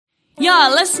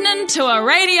You're listening to a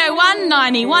Radio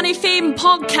 191 FM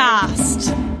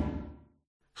podcast.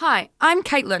 Hi, I'm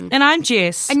Caitlin. And I'm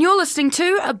Jess. And you're listening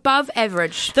to Above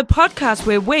Average, the podcast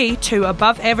where we, two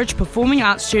above-average performing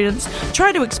arts students,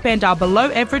 try to expand our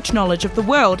below-average knowledge of the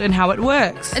world and how it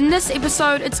works. In this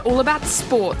episode, it's all about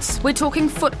sports. We're talking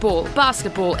football,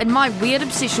 basketball, and my weird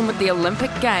obsession with the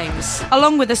Olympic Games.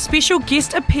 Along with a special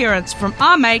guest appearance from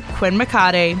our mate, Quinn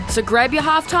McCarty. So grab your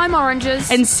halftime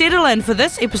oranges and settle in for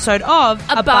this episode of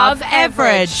Above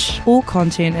Average. All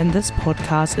content in this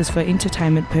podcast is for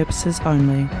entertainment purposes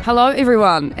only. Hello,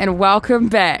 everyone, and welcome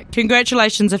back.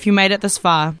 Congratulations if you made it this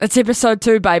far. It's episode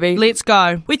 2, baby. Let's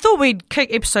go. We thought we'd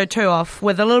kick episode 2 off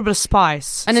with a little bit of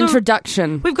spice. An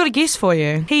introduction. We've got a guest for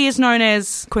you. He is known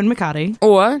as Quinn McCarty.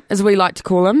 Or, as we like to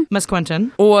call him, Miss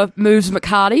Quinton. Or Moves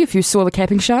McCarty, if you saw the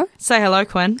capping show. Say hello,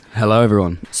 Quinn. Hello,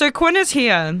 everyone. So Quinn is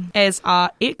here as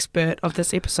our expert of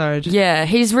this episode. Yeah,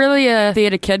 he's really a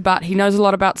theatre kid, but he knows a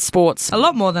lot about sports. A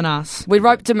lot more than us. We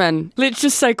roped him in. Let's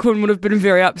just say Quinn would have been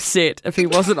very upset if he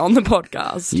wasn't on the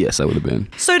podcast. Yes, I would have been.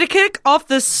 So to kick off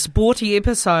this sporty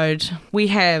episode, we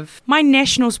have my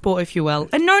national sport, if you will.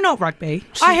 And no, not rugby.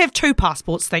 I have 2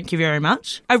 passports, thank you very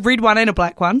much. A red one and a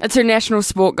black one. It's her national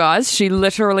sport, guys. She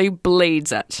literally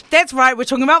bleeds it. That's right, we're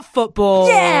talking about football.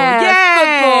 Yeah,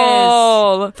 yes!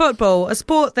 football. Football, a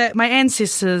sport that my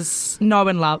ancestors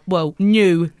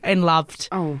knew and loved.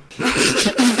 Oh.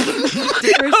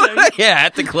 Yeah, I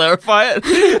had to clarify it.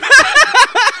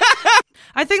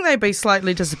 I think they'd be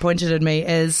slightly disappointed in me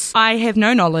as I have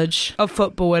no knowledge of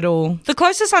football at all. The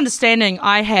closest understanding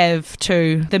I have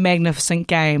to the Magnificent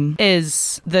Game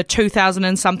is the 2000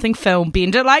 and something film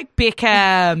Bend It Like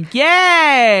Beckham.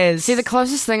 Yes! See, the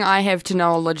closest thing I have to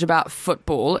knowledge about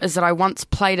football is that I once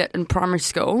played it in primary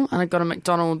school and I got a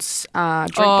McDonald's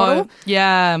drink bottle.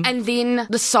 Yeah. And then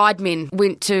the Sidemen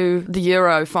went to the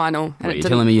Euro final. And Wait, you're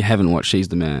telling me you haven't watched She's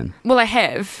the Man? Well, I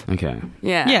have. Okay.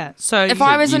 Yeah. Yeah, so if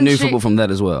I was you in knew football from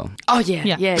that as well? Oh, yeah.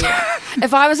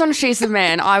 If I was on She's the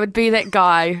Man, I would be that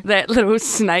guy, that little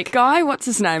snake guy. What's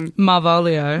his name?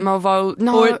 Marvolio.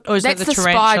 No, or is that's it the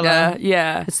tarantula? Spider?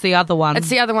 Yeah. It's the other one. It's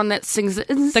the other one that sings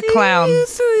the clown.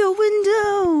 Through your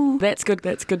window. That's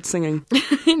good singing.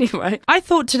 Anyway. I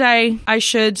thought today I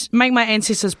should make my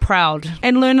ancestors proud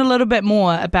and learn a little bit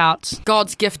more about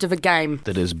God's gift of a game.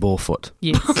 That is Borefoot.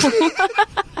 Yes.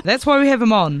 That's why we have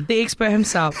him on, the expert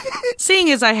himself.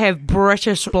 Seeing as I have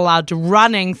British blood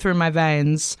running through my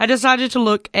veins, I decided to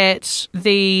look at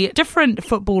the different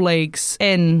football leagues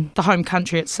in the home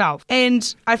country itself.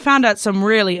 And I found out some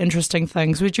really interesting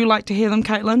things. Would you like to hear them,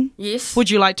 Caitlin? Yes. Would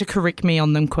you like to correct me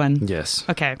on them, Quinn? Yes.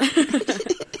 Okay.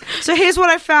 So here's what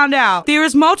I found out. There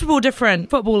is multiple different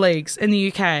football leagues in the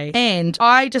UK, and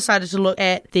I decided to look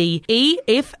at the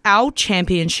EFL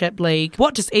Championship League.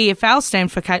 What does EFL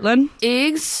stand for, Caitlin?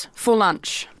 Eggs for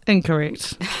lunch.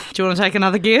 Incorrect. Do you want to take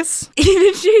another guess?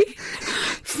 Energy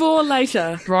for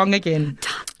later. Wrong again.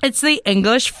 It's the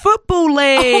English Football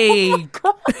League.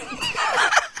 Oh, God.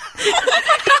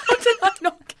 How did I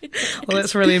not get that? Well,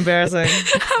 that's really embarrassing.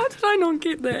 How did I not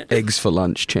get that? Eggs for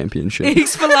Lunch Championship.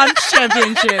 Eggs for Lunch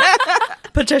Championship.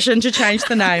 Petition to change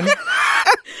the name.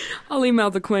 I'll email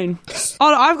the Queen.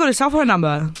 Oh, I've got a cell phone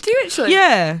number. Do you actually?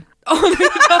 Yeah. Oh,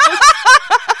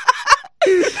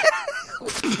 there you go.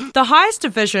 The highest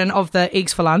division of the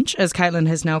Eggs for Lunch, as Caitlin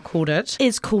has now called it,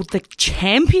 is called the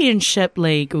Championship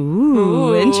League.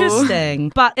 Ooh,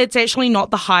 interesting. But it's actually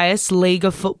not the highest league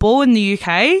of football in the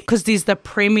UK, because there's the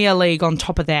Premier League on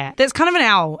top of that. That's kind of an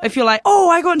L. If you're like, oh,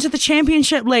 I got into the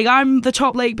Championship League, I'm the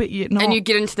top league, but you're not. And you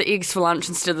get into the Eggs for Lunch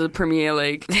instead of the Premier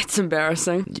League. That's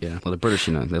embarrassing. Yeah, well, the British,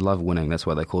 they love winning. That's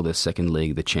why they call their second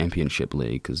league the Championship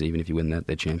League, because even if you win that,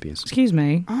 they're champions. Excuse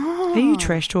me. Are you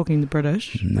trash talking the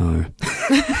British? No.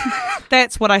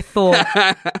 That's what I thought.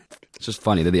 It's just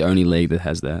funny. They're the only league that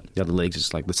has that. The other leagues,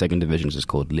 is like the second division is just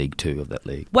called League 2 of that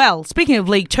league. Well, speaking of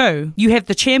League 2, you have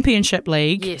the Championship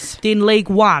League, yes, then League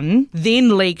 1,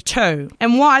 then League 2.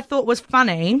 And what I thought was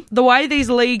funny, the way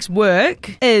these leagues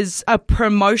work is a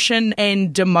promotion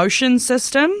and demotion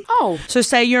system. Oh. So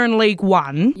say you're in League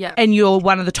 1 yep, and you're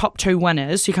one of the top 2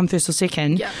 winners, you come first or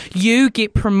second, yep, you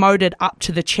get promoted up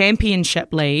to the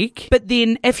Championship League. But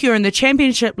then if you're in the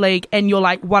Championship League and you're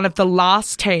like one of the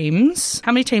last teams,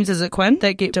 how many teams is it it, Quinn,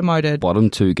 that get demoted? Bottom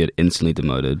 2 get instantly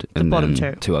demoted, and bottom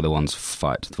then 2. 2 other ones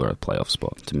fight for a playoff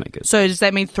spot to make it. So does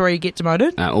that mean 3 get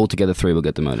demoted? Altogether, 3 will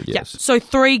get demoted, yes. So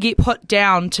 3 get put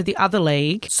down to the other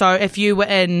league. So if you were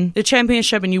in the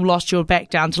championship and you lost, you were back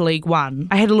down to League 1.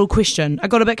 I had a little question. I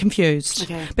got a bit confused.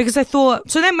 Okay. Because I thought,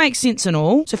 so that makes sense and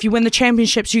all. So if you win the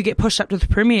championships, you get pushed up to the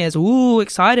premiers. Ooh,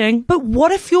 exciting. But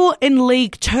what if you're in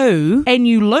League 2 and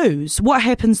you lose? What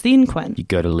happens then, Quinn? You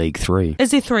go to League 3.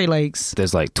 Is there 3 leagues?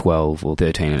 There's like 12 or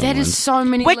 13 in That England. is so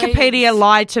many Wikipedia leagues.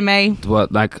 lied to me. Well,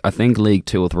 like, I think League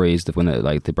 2 or 3 is when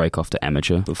they break off to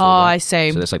amateur. Before Oh, that. I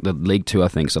see. So that's like the League 2, I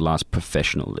think, is the last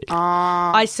professional league.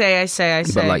 I see.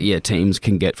 But like, yeah, teams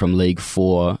can get from League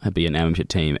 4 and be an amateur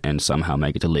team and somehow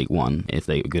make it to League 1 if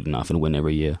they're good enough and win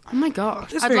every year. Oh my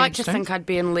gosh. That's I'd very like to interesting. think I'd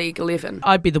be in League 11.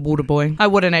 I'd be the water boy. I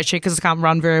wouldn't actually because I can't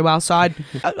run very well. So I'd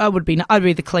be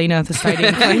the cleaner, the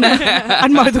stadium cleaner.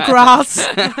 I'd mow the grass.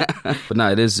 But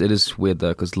no, it is weird though,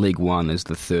 because League 1 is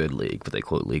the third league, but they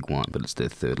call it League 1, but it's their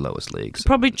third lowest league. So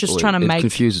Probably just trying to it make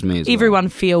confuses me as well. everyone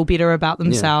feel better about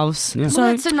themselves. Yeah. So,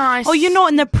 Well, that's a nice... oh, you're not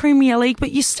in the Premier League,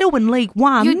 but you're still in League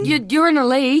 1. You're in a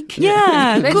league.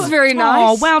 Yeah, That's good. very Oh,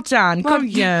 nice. well done. Go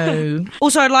you.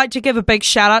 Also, I'd like to give a big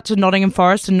shout out to Nottingham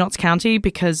Forest and Notts County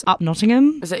because up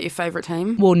Nottingham. Is that your favourite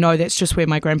team? Well, no, that's just where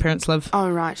my grandparents live. Oh,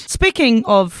 right. Speaking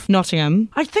of Nottingham,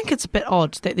 I think it's a bit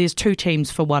odd that there's 2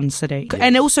 teams for one city.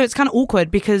 And also it's kind of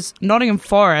awkward because Nottingham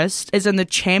Forest is in the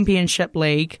Championship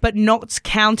League, but Notts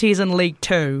County is in League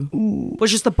 2,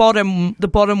 which is the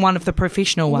bottom one of the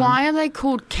professional one. Why are they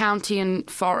called county and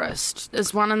forest?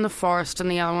 Is one in the forest and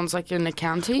the other one's like in the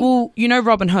county? Well, you know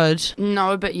Robin Hood.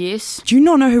 No, but yes. Do you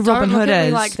not know who Robin Don't Hood look at me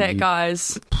is? like that,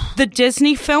 guys. The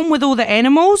Disney film with all the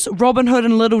animals, Robin Hood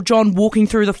and Little John walking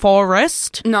through the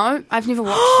forest. No, I've never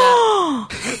watched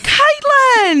it.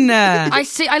 Caitlin! I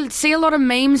see a lot of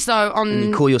memes though And you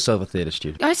on. call yourself a theatre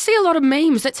student. I see a lot of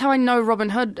memes. That's how I know Robin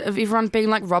Hood. Of everyone being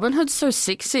like, Robin Hood's so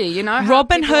sexy, you know? how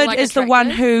Robin people are, Hood like, is the one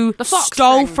attracted? who The fox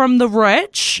stole thing. from the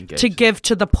rich to give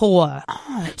to the poor.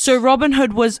 So Robin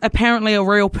Hood was apparently a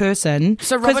real person.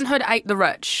 So 'Cause Robin Hood ate the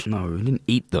rich. No, he didn't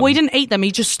eat them. Well, he didn't eat them.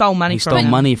 He just stole money He from stole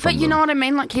them. money from But them. you know what I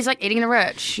mean? Like he's like eating the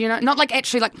rich, you know? Not like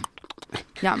actually like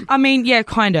yum. I mean, yeah,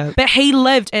 kind of. But he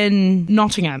lived in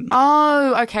Nottingham.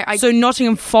 Oh, okay. So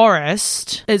Nottingham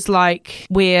Forest is like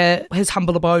where his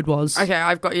humble abode was. Okay,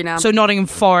 I've got you now. So Nottingham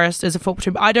Forest is a football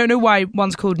team. I don't know why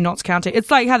one's called Notts County. It's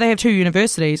like how they have 2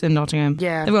 universities in Nottingham.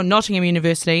 Yeah. They've got Nottingham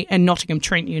University and Nottingham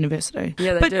Trent University.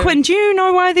 Yeah, they but do. Quinn, do you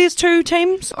know why there's 2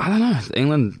 teams? I don't know.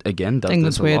 England, again, does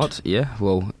England's this a weird. lot. Yeah,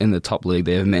 well, in the top league,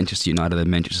 they have Manchester United and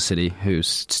Manchester City,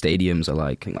 whose stadiums are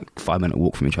like 5-minute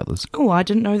walk from each other's. Oh, I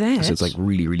didn't know that. So it's like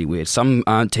really, really weird. Some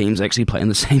teams actually play in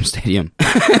the same stadium.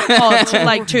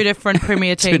 like 2 different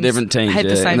Premier teams. 2 different teams, had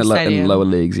yeah, the same in stadium. in lower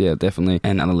leagues, yeah, definitely,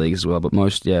 and other leagues as well. But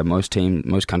most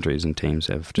countries and teams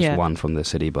have just Yeah. one from their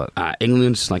city. But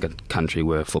England's like a country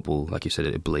where football, like you said,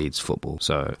 it bleeds football.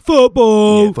 So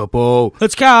Football. yeah, football.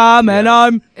 It's coming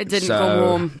home. it didn't So go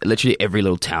warm. literally every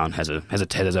little town has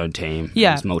its own team.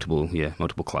 Yeah. There's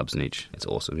multiple clubs in each. It's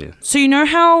awesome. Yeah. So you know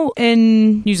how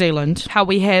in New Zealand, how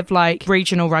we have like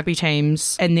regional rugby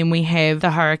teams and then we have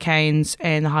the Hurricanes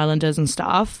and the Highlanders and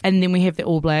stuff, and then we have the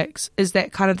All Blacks. Is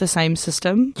that kind of the same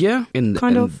system? Yeah, Kind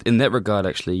in, of. in that regard,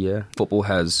 actually, yeah. Football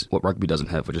has what rugby doesn't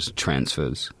have, which is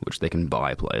transfers, which they can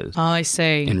buy players. Oh, I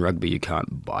see. In rugby, you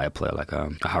can't buy a player like a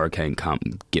Hurricane can't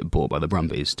get bought by the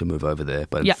Brumbies to move over there.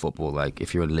 But in Yeah. football, like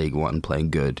if you're in League One playing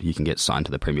good, you can get signed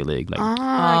to the Premier League. Like Oh,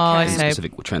 I okay. see.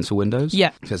 specific transfer windows.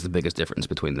 Yeah. So that's the biggest difference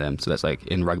between them. So that's like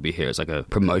in rugby here, it's like a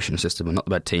promotion system, and not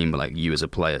about team, but like you as a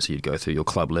player. So you'd go through your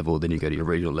club level, then you go to your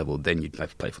regional level, then you'd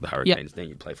play for the Hurricanes, then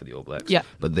you'd play for the All Blacks. Yeah.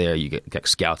 But there you get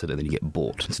scouted and then you get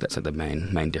bought. So that's like the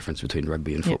main difference between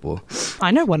rugby and Yeah. football.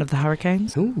 I know one of the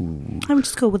Hurricanes. Ooh. I went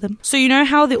to school with them. So you know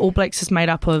how the All Blacks is made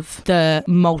up of the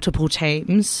multiple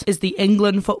teams? Is the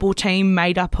England football team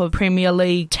made up of Premier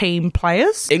League team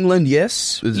players? England,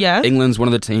 yes. Yeah. England's one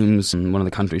of the teams and one of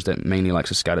the countries that mainly likes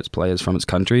to scout its players from its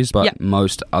countries, but Yeah.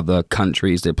 most other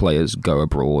countries, their players go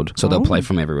abroad. So they'll Oh. play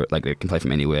from everywhere, like they can play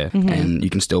from anywhere. Mm-hmm. And you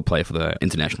can still play for the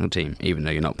international team, even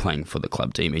though you're not playing for the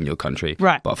club team in your country.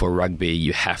 Right. But for rugby,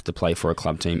 you have to play for a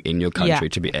club team in your country Yeah.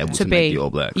 to be able To to make be- the All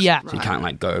Blacks. yeah. So you can't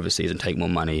like go overseas and take more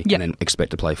money Yeah. and then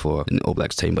expect to play for an All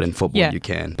Blacks team. But in football, Yeah. you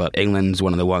can. But England's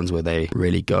one of the ones where they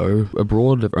really go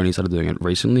abroad. They've only started doing it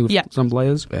recently with Yeah. some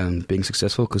players and being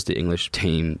successful because the English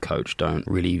team coach don't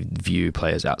really view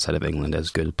players outside of England as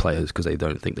good players because they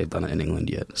don't think they've done it in England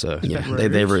yet. So yeah,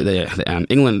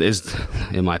 England is,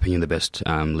 in my opinion, the best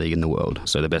league in in the world.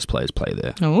 So the best players play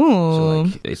there. Oh. So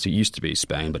like, it used to be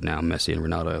Spain, but now Messi and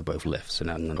Ronaldo have both left, so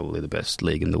now they're probably the best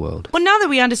league in the world. Well, now that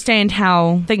we understand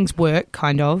how things work,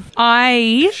 kind of,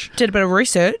 I did a bit of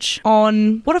research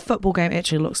on what a football game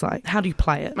actually looks like. How do you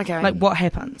play it? Okay. Like, what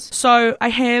happens? So I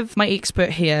have my expert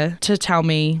here to tell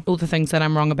me all the things that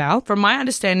I'm wrong about. From my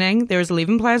understanding, there is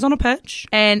 11 players on a pitch,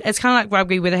 and it's kind of like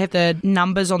rugby where they have the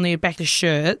numbers on the back of the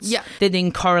shirts Yeah. that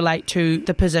then correlate to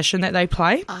the position that they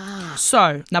play.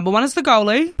 So, number 1 is the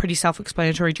goalie. Pretty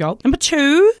self-explanatory job. Number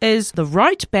 2 is the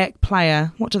right back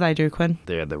player. What do they do, Quinn?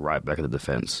 They're the right back of the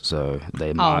defence, so they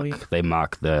yeah.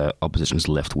 mark the opposition's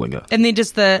left winger. And then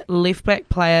does the left back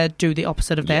player do the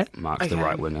opposite of that? Marks the Okay.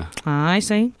 right winger. I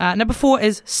see. Number 4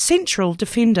 is central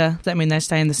defender. Does that mean they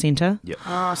stay in the centre? Yep.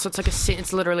 So it's like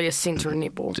it's literally a centre in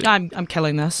netball. I'm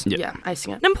killing this. Yep. Yeah,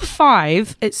 acing it. Number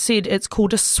 5, it said it's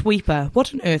called a sweeper.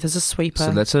 What on earth is a sweeper?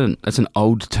 So that's an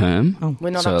old term. We're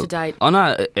not So- up to date. Oh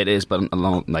no, it is, but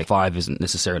along like 5 isn't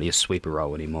necessarily a sweeper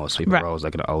role anymore. Sweeper Right. role is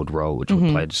like an old role which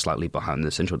will play just slightly behind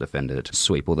the central defender to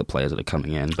sweep all the players that are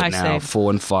coming in. But I now see.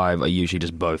 4 and 5 are usually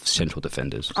just both central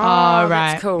defenders. Oh, right.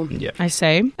 That's cool. Yeah. I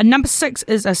see. And number 6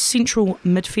 is a central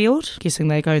midfield. Guessing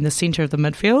they go in the centre of the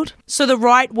midfield. So the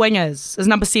right wingers is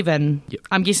number 7. Yep.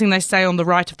 I'm guessing they stay on the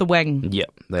right of the wing.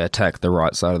 Yep, they attack the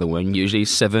right side of the wing. Usually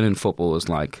 7 in football is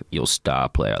like your star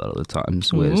player a lot of the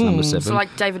times. Whereas number 7. So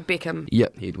like David Beckham.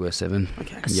 Yep, he'd wear 7.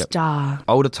 Okay. A Yep. star.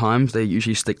 Older times, they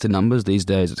usually stick to numbers. These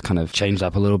days, it's kind of changed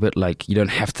up a little bit. Like, you don't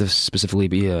have to specifically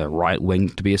be a right wing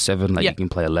to be a 7. Like, Yeah. you can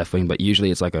play a left wing, but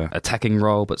usually it's like a attacking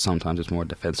role, but sometimes it's more a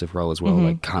defensive role as well.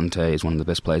 Like, Kante is one of the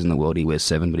best players in the world. He wears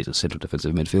 7, but he's a central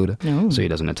defensive midfielder. So he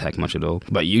doesn't attack much at all.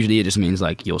 But usually it just means,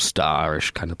 like, your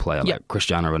star-ish kind of player. Yeah. Like,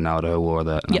 Cristiano Ronaldo wore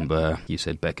that Yeah. number. You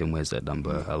said Beckham wears that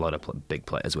number. A lot of big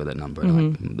players wear that number.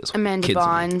 Like, there's Amanda kids in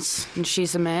there. Bynes, and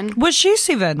she's a man. Was she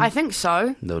 7? I think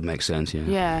so. That would make sense, yeah.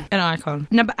 Yeah. An icon.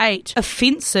 Number 8,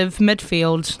 offensive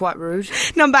midfield. Quite rude.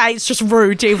 Number 8's just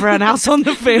rude to everyone else on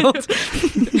the field.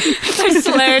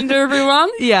 Slander everyone.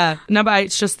 Yeah. Number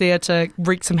 8's just there to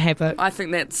wreak some havoc. I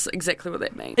think that's exactly what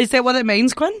that means. Is that what it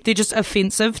means, Quinn? They're just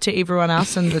offensive to everyone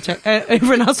else in the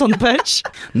everyone else on the pitch.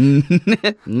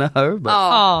 No, but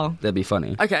Oh, that'd be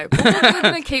funny. Okay, we're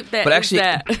going to keep that. But as actually,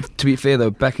 that. to be fair though,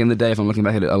 back in the day, if I'm looking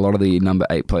back at it, a lot of the number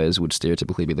 8 players would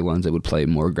stereotypically be the ones that would play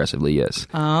more aggressively, yes.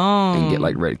 And get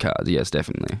like red cards, yes,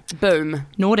 definitely. Boom.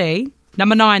 naughty.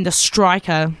 Number 9, the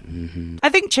striker. I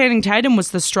think Channing Tatum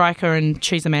was the striker in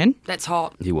She's a Man That's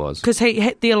hot. He was. because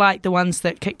they're like the ones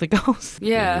that kick the goals.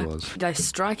 Yeah. he was. They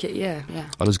strike it, yeah.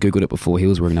 I just googled it before. He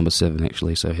was wearing number 7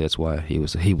 actually, so that's why he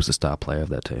was the star player of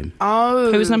that team.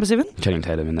 Oh. Who was number 7? Channing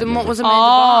Tatum in that. Then what movie. was Amanda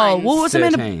Oh, Bynes? what was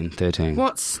Amanda? 13.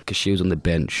 What's... Because she was on the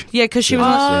bench. Yeah, because she was.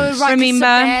 Oh, right, Remember?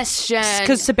 Sebastian.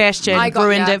 Because Sebastian I got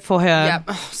ruined ya. it for her. Yeah.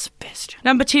 Oh, Sebastian.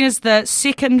 Number 10 is the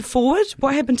second forward.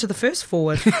 What happened to the first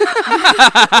forward?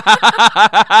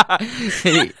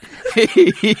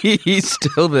 He's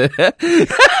still there.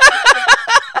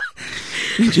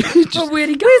 Oh, where'd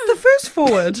he go? Where's the first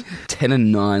forward? 10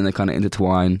 and 9, they kind of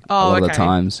intertwine a Oh, lot of the okay.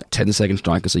 times. 10-second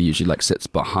strikers are usually like sits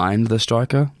behind the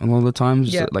striker a lot of the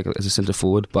times, Yeah. like as a centre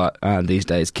forward. But these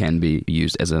days can be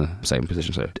used as a same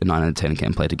position. So a 9 and a 10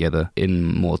 can play together.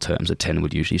 In more terms, a 10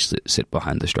 would usually sit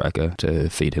behind the striker to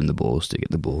feed him the balls to get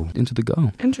the ball into the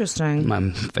goal. Interesting.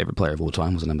 My favourite player of all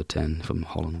time was a number 10 from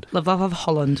Holland. Love of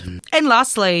Holland. And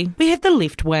lastly, we have the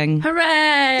left wing.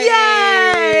 Hooray!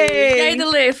 Yay! Yay, the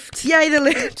left. Yay, the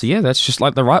left. So yeah, that's just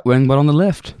like the right wing, but on the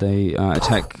left. They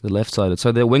attack the left side.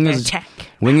 So their wingers... Attack.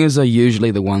 Wingers are usually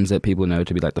the ones that people know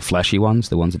to be like the flashy ones,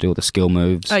 the ones that do all the skill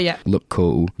moves. Oh, yeah. Look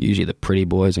cool. Usually the pretty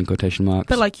boys in quotation marks.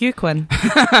 But like you, Quinn.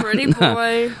 Pretty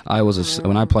boy.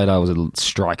 When I played, I was a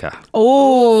striker.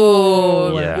 Oh.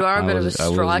 You are a I bit of a was in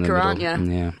the striker, middle. aren't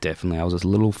you? Yeah, definitely. I was a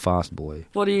little fast boy.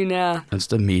 What are you now?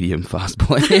 Just a medium fast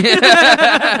boy.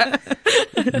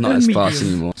 Not as fast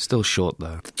anymore. Still short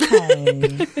though.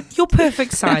 You're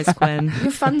perfect size, Quinn.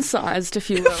 You're fun-sized, if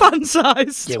you will. Fun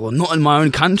size. Yeah, well, not in my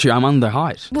own country. I'm under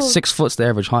height. 6 foot's the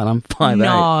average height. I'm 5'8".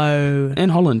 No. In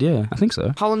Holland, yeah, I think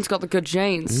so. Holland's got the good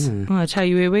genes. Well, I'll tell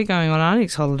you where we're going on our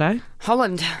next holiday.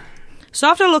 Holland. So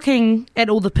after looking at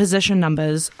all the position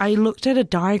numbers, I looked at a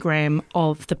diagram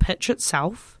of the pitch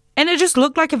itself. And it just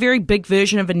looked like a very big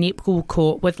version of a netball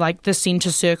court with like the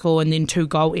centre circle and then 2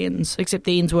 goal ends, except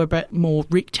the ends were a bit more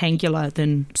rectangular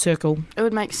than circle. It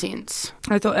would make sense.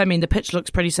 I mean, the pitch looks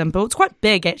pretty simple. It's quite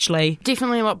big, actually.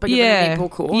 Definitely a lot bigger than a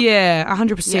netball court. Yeah,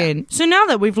 100%. So now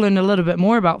that we've learned a little bit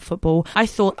more about football, I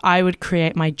thought I would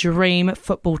create my dream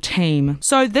football team.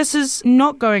 So this is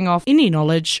not going off any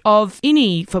knowledge of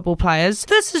any football players.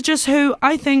 This is just who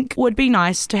I think would be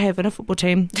nice to have in a football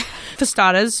team. For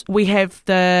starters, we have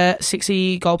the the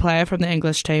sexy goal player from the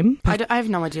English team. I have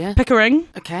no idea. Pickering.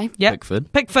 Okay. Yep.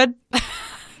 Pickford.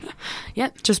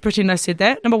 Yep. Just pretend I said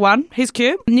that. Number 1, he's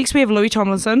cute. Next we have Louis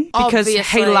Tomlinson because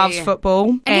Obviously. he loves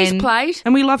football. And he's played.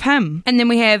 And we love him. And then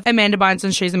we have Amanda Bynes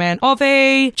and she's the man.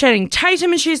 Ovie. Channing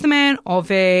Tatum and she's the man.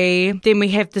 Ovie. Then we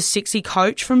have the sexy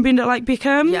coach from Bend It Like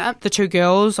Beckham. Yep. The 2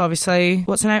 girls, obviously.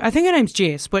 What's her name? I think her name's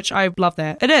Jess, which I love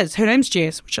that. It is. Her name's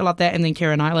Jess, which I love that. And then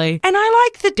Keira Knightley. And I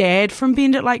like the dad from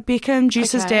Bend It Like Beckham.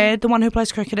 Jess's dad, the one who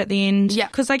plays cricket at the end. Yeah.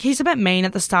 Because he's a bit mean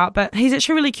at the start, but he's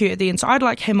actually really cute at the end. So I'd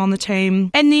like him on the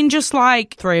team. And then just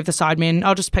 3 of the sidemen.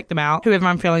 I'll just pick them out. Whoever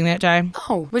I'm feeling that day.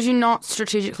 Oh, would you not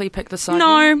strategically pick the side?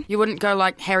 No. You wouldn't go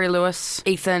like Harry Lewis,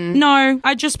 Ethan? No,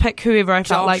 I'd just pick whoever I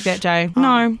felt Josh? like that day. Oh.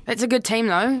 No. It's a good team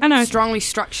though. I know. Strongly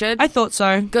structured. I thought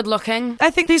so. Good looking.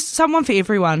 I think there's someone for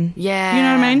everyone. Yeah. You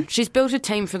know what I mean? She's built a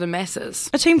team for the masses.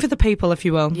 A team for the people, if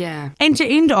you will. Yeah. And to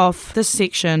end off this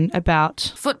section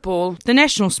about Football. the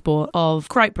national sport of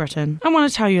Great Britain, I want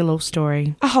to tell you a little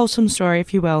story, a wholesome story,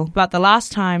 if you will, about the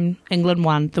last time England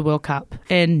won the World Cup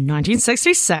in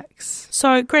 1966.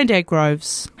 So Grandad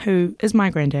Groves, who is my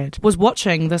granddad, was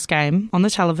watching this game on the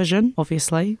television,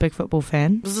 obviously, big football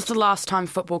fan. Was this the last time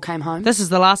football came home? This is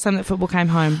the last time that football came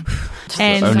home.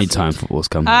 The only time football's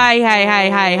come home.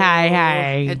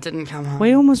 Hey. It didn't come home.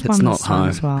 We almost won not this time home.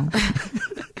 as well.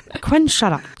 Quinn,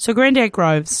 shut up. So Grandad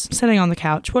Groves, sitting on the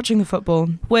couch watching the football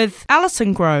with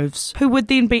Alison Groves, who would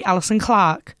then be Alison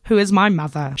Clark, who is my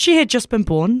mother. She had just been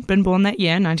born that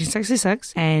year,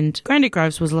 1966, and Grandad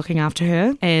Groves was looking after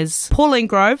her as Pauline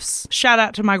Groves, shout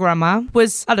out to my grandma,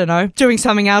 was, I don't know, doing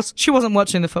something else. She wasn't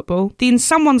watching the football. Then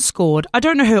someone scored. I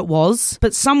don't know who it was,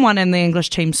 but someone in the English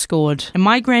team scored. And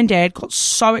my granddad got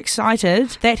so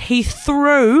excited that he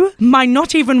threw my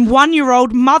not even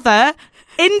 1-year-old mother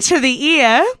into the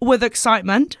air with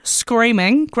excitement,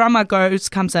 screaming. Grandma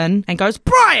comes in and goes,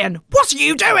 "Brian, what are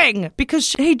you doing?"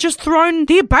 Because he'd just thrown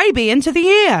their baby into the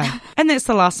air. And that's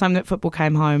the last time that football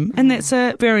came home. And that's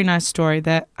a very nice story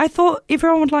that I thought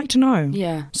everyone would like to know.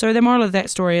 Yeah. So the moral of that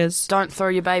story is, Don't throw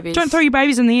your babies. don't throw your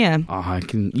babies in the air. Oh,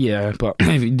 but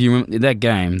do you remember that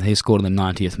game? He scored in the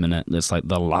 90th minute. That's like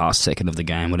the last second of the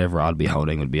game. Whatever I'd be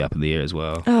holding would be up in the air as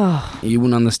well. Oh, You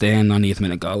wouldn't understand 90th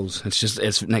minute goals.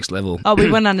 It's next level. we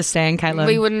wouldn't understand, Caitlin.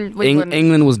 We wouldn't.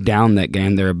 England was down that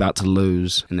game. They were about to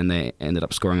lose, and then they ended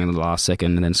up scoring in the last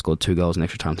second, and then scored 2 goals in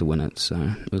extra time to win it. So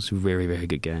it was a very, very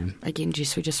good game. Again,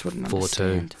 Jess, we just wouldn't 4-2.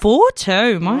 understand.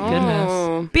 4-2, my Oh.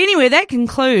 goodness. But anyway, that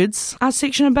concludes our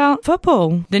section about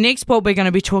football. The next sport we're going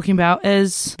to be talking about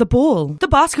is the ball. The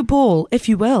basketball, if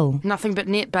you will. Nothing but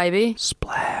net, baby.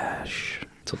 Splash.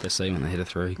 That's what they say when they hit a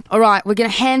 3. All right, we're going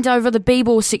to hand over the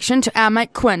b-ball section to our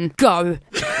mate Quinn. Go.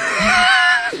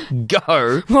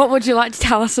 Go! What would you like to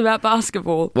tell us about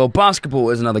basketball? Well, basketball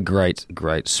is another great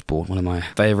sport. One of my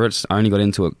favourites. I only got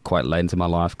into it quite late into my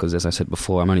life because, as I said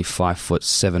before, I'm only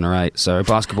 5'7" or 8", so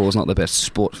basketball is not the best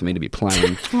sport for me to be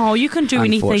playing. Oh, you can do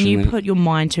anything you Unfortunately. put your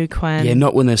mind to, Quinn. Yeah,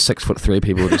 not when there's 6'3"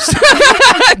 people just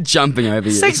jumping over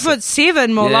you.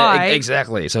 6'7", more Yeah, like.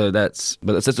 exactly. So that's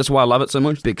why I love it so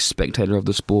much. Big spectator of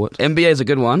the sport. NBA is a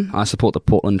good one. I support the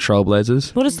Portland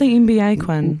Trailblazers. What is the NBA,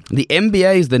 Quinn? The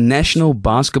NBA is the National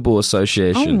Basketball Oh,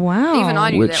 Association. wow. Even I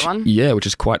knew Which, that one. yeah, which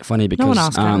is quite funny No one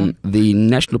because asked that. the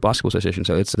National Basketball Association,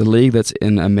 so it's the league that's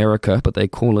in America, but they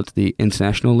call it the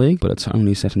International League, but it's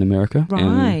only set in America. Right.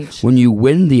 And when you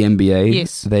win the NBA,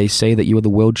 Yes. they say that you are the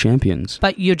world champions.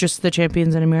 But you're just the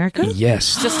champions in America?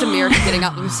 Yes. Just America getting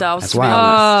up themselves. That's to be why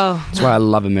honest. Oh, That's why I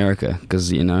love America, because,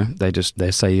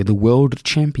 they say you're the world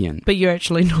champion. but you're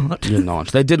actually not. You're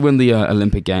not. They did win the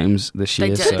Olympic Games this year.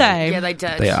 They did. so Did they? Yeah, they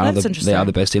did. They are That's they interesting. are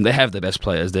the best team. They have the best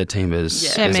players. Their team is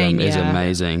Yeah. is yeah.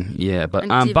 amazing. Yeah, but And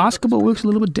Devin basketball Booker's works a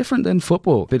little bit different than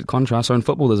football. Bit of contrast. So in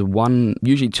football, there's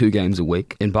usually 2 games a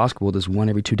week. In basketball, there's one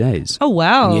every 2 days. Oh,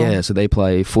 wow. Yeah, so they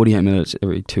play 48 minutes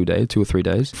every 2 or 3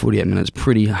 days. 48 minutes,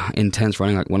 pretty intense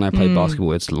running. Like when I play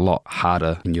basketball, it's a lot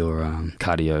harder in your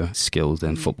cardio skills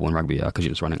than football and rugby are because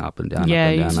you're just running up and down, Yeah, up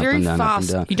and down, it's up very and down, fast. up and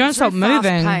down. You don't It's stop very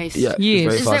moving. fast-paced. Yeah, Yes. it's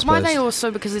very Is that why they fast-paced.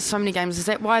 also, because there's so many games, is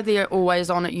that why they're always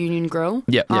on at Union Grill?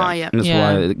 Yeah, yeah. Oh, yeah. And that's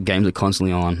Yeah. why the games are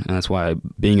constantly on, and that's why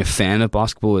being a fan of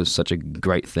basketball is such a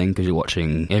great thing because you're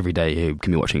watching every day. You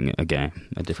can be watching a game,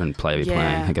 a different player be Yeah.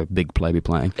 playing, like a big player be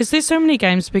playing. Is there so many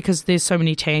games because there's so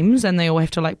many teams and they all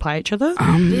have to play each other?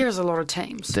 There's a lot of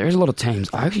teams. There is a lot of teams.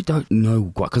 I actually don't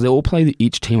know what because they all play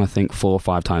each team I think 4 or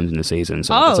 5 times in the season.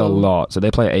 season, so it's a lot. So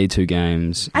they play 82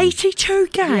 games. 82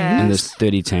 games? Yeah. And there's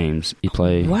 30 teams. You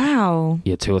play... Wow.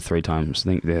 Yeah, 2 or 3 times.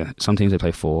 I think some teams they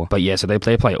play 4. But yeah, so they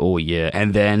play all year.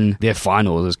 And then their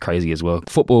finals is crazy as well.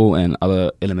 Football and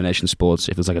other elimination sports,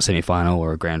 if it's like a semi-final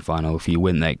or a grand final, if you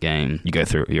win that game, you go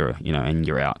through, and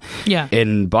you're out. Yeah.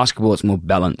 In basketball, it's more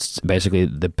balanced. Basically,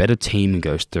 the better team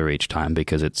goes through each time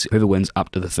because it's whoever wins up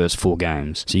to the first 4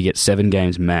 games. So you get 7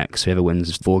 games max. Whoever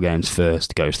wins 4 games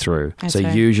first goes through. That's so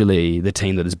fair. Usually the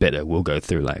team that is better will go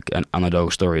through. Like an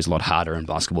underdog story is a lot harder in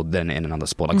basketball than in another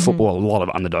sport. Like football, a lot of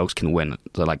underdogs can win.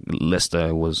 So like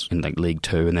Leicester was in like League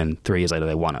 2 and then 3 years later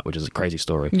they won it, which is a crazy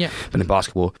story. Yeah. But in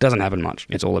basketball, it doesn't happen much.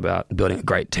 It's all about building a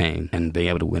great team and being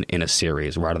able to win in a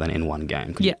series rather than in one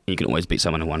game. Yeah. You can always beat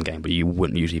someone in one game, but you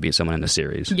wouldn't usually beat someone in a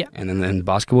series. Yeah. And then in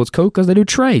basketball, it's cool because they do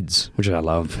trades, which I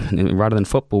love. And rather than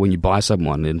football, when you buy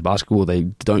someone, in basketball,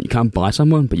 you can't buy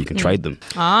someone, but you can trade them.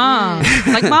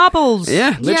 Like marbles.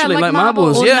 Yeah, literally like like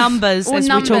marbles. Or Yeah. numbers, Or as we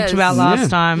talked numbers. about last Yeah.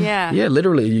 time. Yeah. Yeah,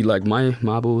 literally, you like my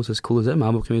marble is as cool as that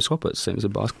marble. Can we swap it? Same as a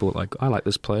basketball. Like, I like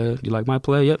this player. You like my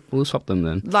player? Yep, we'll swap them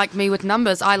then. Like me with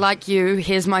numbers. I like you.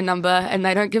 Here's my number, and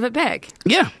they don't give it back.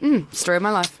 Yeah. Story of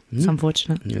my life. It's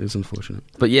unfortunate. Yeah, it's unfortunate.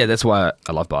 But yeah, that's why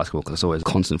I love basketball because it's always a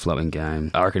constant flowing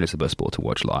game. I reckon it's the best sport to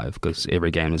watch live because every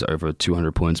game is over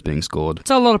 200 points being scored. It's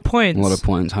a lot of points. A lot of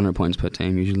points, 100 points per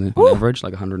team usually, on average,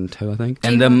 like 102, I think.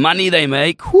 And the money they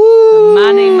make, whoo!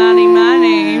 Money, money,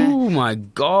 money. Oh my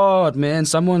God, man.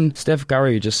 Steph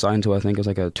Curry just signed to, I think it was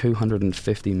like a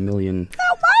 $250 million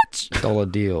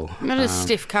deal. That is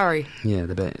Steph Curry. Yeah,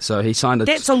 so he signed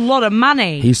That's a lot of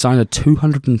money. He signed a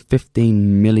 $215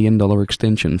 million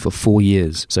extension for 4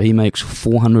 years. So he makes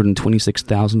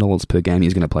 $426,000 per game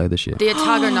he's going to play this year. The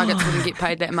Otago Nuggets wouldn't get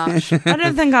paid that much. I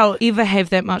don't think I'll ever have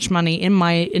that much money in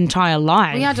my entire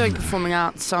life. We are doing performing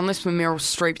arts, so unless we're Meryl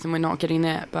Streep, then we're not getting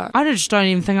that. But I just don't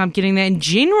even think I'm getting that in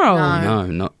general. No.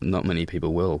 No, not many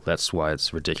people will. That's why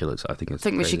it's ridiculous. I think it's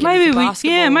we should crazy. get Maybe into we,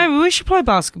 basketball. maybe we should play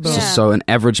basketball. Yeah. So an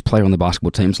average player on the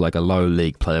basketball team, so like a low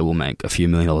league player, will make a few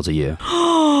 $1 million a year.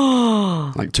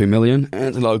 Like $2 million.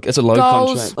 And it's a low Goals.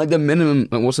 contract. Like the minimum.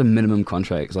 Like what's the minimum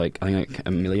contract? It's like I think like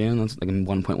 $1 million. That's like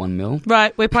 1.1 mil.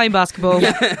 Right, we're playing basketball.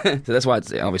 So that's why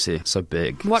it's obviously so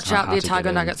big. watch It's out, the hard to get Otago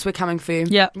in. Nuggets. We're coming for you.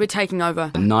 Yeah. We're taking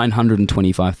over.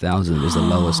 925,000 is the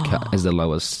lowest. Is the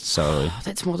lowest salary.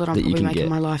 That's more than I'm That you probably can making in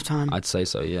get. my lifetime. I'd say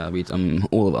so. Yeah,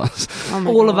 all of us. Oh my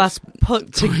All of God. us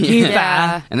put together.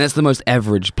 Yeah. And that's the most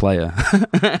average player.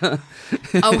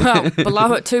 Oh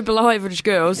well, two below average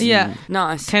girls. Yeah.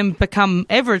 Nice. Can become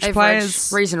average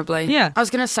players. Reasonably. Yeah. I was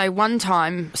going to say one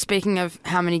time, speaking of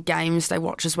how many games they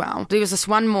watch as well, there was this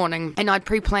one morning and I'd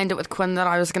pre-planned it with Quinn that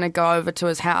I was going to go over to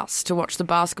his house to watch the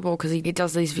basketball because he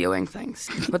does these viewing things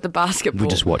with the basketball. We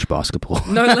just watch basketball.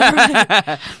 No,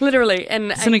 literally.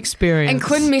 And, It's an experience. And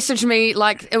Quinn messaged me,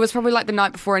 like, it was probably like the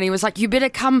night before, and he was like, you better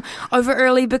come over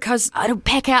early because it'll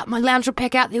pack out, my lounge will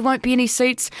pack out, there won't be any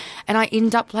seats. And I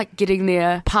end up, like, getting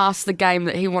there past the game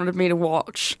that he wanted me to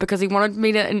watch because he wanted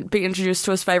me to be introduced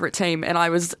to his favourite team, and I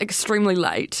was extremely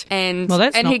late. And, Well,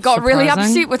 that's and he not got really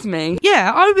surprising. upset with me.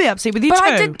 Yeah, I would be upset with you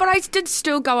too. But I did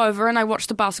still go over and I watched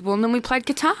the basketball, and then we played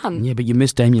Catan. Yeah, but you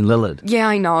missed Damian Lillard. Yeah,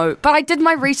 I know. But I did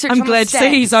my research I'm on glad the to see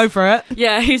he's stats. over it.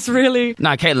 Yeah, he's really... No,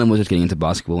 Caitlin was just getting into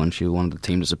basketball and she wanted the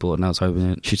team to support, and I was hoping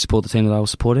that she'd support the team that I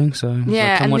was supporting. So I was Yeah,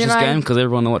 like, come and watch then this I- game because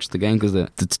everyone watched the game because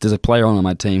there's a player on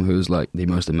my team who's like the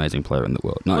most amazing player in the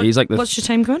world. No, he's like the What's your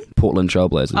team going? Portland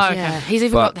Trailblazers. Oh, okay. Yeah, he's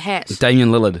even But got the hat.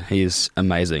 Damian Lillard, he is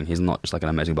amazing. He's not just like an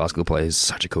amazing basketball player. He's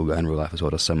such a cool guy in real life as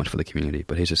well. Does so much for the community.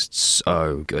 But he's just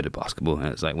so good at basketball. And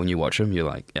it's like when you watch him, you're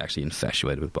like actually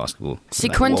infatuated with basketball. See,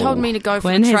 Like, Quinn whoa. told me to go for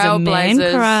Quinn the has a man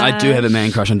Trailblazers. crush. I do have a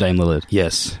man crush on Dame Lillard.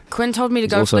 Yes. Quinn told me to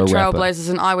He's go for the also a rapper. Trailblazers,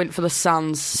 and I went for the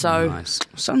Suns. So Nice.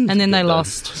 Suns And then are they good, though.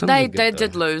 lost. Suns are they good, though.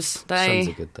 did lose. Suns They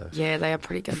are good though. yeah, they are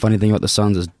pretty The good. funny thing about the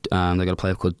Suns is they got a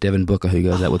player called Devin Booker who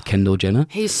goes out with Kendall Jenner.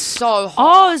 He's so hot.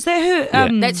 Oh, is that her?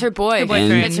 Yeah. That's her boy.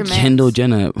 boyfriend. That's her man. Kendall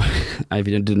Jenner, if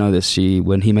you didn't know this,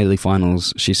 when he made the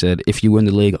finals, she said, "If you win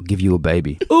the league, I'll give you a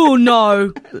baby." Oh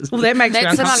no! Well, that makes me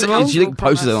That's an uncomfortable. unbelievable- She like,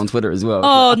 posted it on Twitter as well.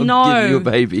 Oh, I'll no. give you a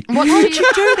baby. What Why did did you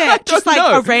do that? Just like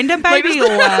know. a random baby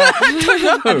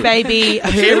or a baby? Her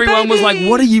Everyone was like, baby?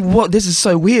 "What are you? What? This is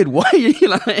so weird. Why are you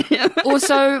like?"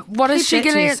 Also, what is she Keep that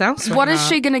to gonna? yourself, What is sweetheart.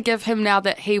 she gonna give him now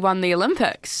that he won the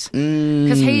Olympics?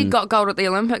 Because he got gold at the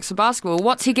Olympics for basketball.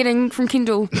 What's he getting from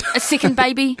Kendall? A second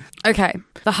baby? Okay.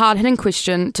 The hard-hitting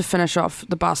question to finish finish off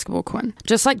the basketball, Quinn.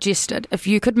 Just like Jess did, if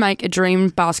you could make a dream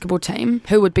basketball team,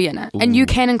 who would be in it? Ooh. And you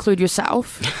can include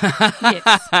yourself. Yes.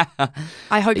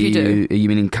 I hope you do. Are you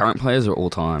meaning current players or all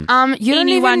time?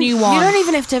 Anyone you want. You don't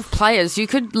even have to have players. You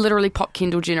could literally pop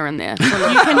Kendall Jenner in there. You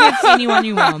can have anyone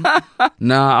you want.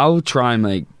 I'll try and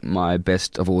make my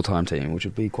best of all time team, which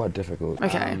would be quite difficult.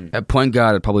 Okay. At point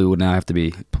guard, it probably would now have to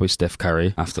be Steph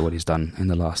Curry after what he's done in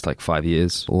the last 5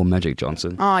 years, or Magic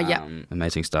Johnson. Oh, yeah.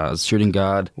 Amazing stars. Shooting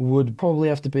guard would probably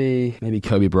have to be maybe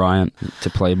Kobe Bryant to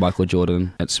play Michael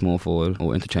Jordan at small forward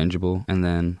or interchangeable, and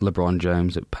then LeBron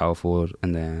James at power forward,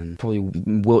 and then probably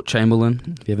Wilt Chamberlain,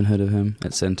 if you haven't heard of him,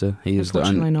 at center. He's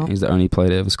the only player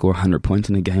to ever score 100 points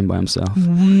in a game by himself.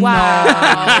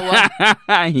 Wow.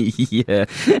 Yeah.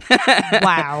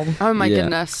 Wow. Oh my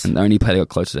goodness. And the only player that got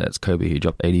close to that is Kobe, who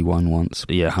dropped 81 once.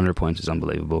 But 100 points is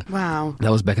unbelievable. Wow.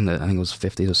 That was back in I think it was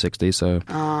 50s or 60s, so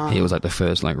he was the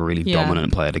first really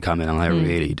dominant player to come in and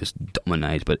really just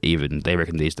dominate. But even they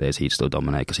reckon these days he'd still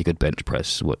dominate because he could bench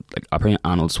press. Apparently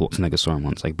Arnold Schwarzenegger saw him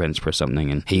once bench press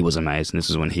something, and he was amazing. This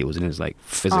is when he was in his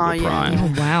physical prime.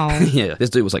 Oh wow. Yeah, this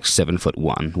dude was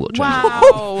 7'1".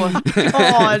 Wow.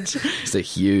 God. It's a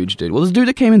huge dude. Well, this dude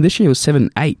that came in this year was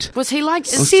 7'8". Was he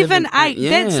 7'8"?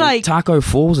 Yeah. That's Taco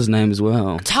Fall's his name as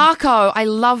well. Taco. I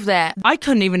love that. I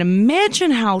couldn't even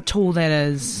imagine how tall that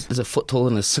is. There's a foot taller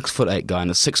than a 6'8" guy,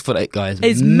 and a 6'8" guy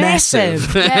is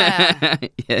massive. Yeah.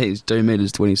 Yeah, he's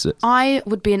 2'26". I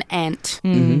would be an ant.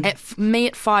 Mm-hmm. At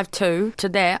 5'2", to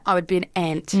that, I would be an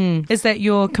ant. Is that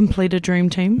your completed dream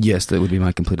team? Yes, that would be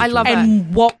my completed dream. I love it.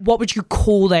 And what would you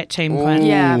call that team, Quinn?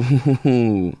 Yeah.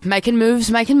 Making moves,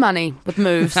 making money with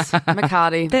moves.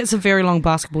 McCarty. That's a very long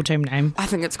basketball team name. I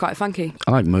think it's quite funky.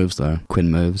 I like moves though.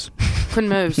 Quinn moves. Quinn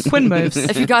moves. Quinn moves.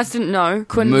 If you guys didn't know,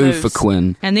 Quinn moves. Move for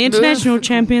Quinn. And the international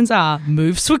champions are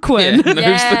Moves for Quinn. Yeah,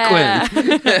 moves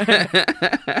for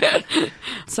Quinn.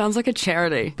 Sounds like a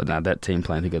charity. But now that team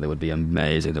playing together would be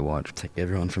amazing to watch. Take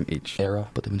everyone from each era,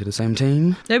 put them into the same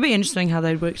team. That'd be interesting how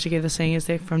they'd work together, seeing as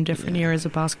they're from different eras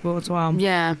of basketball as well.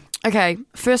 Yeah. Okay,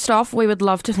 first off, we would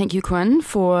love to thank you, Quinn,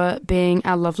 for being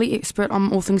our lovely expert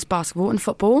on all things basketball and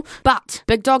football. But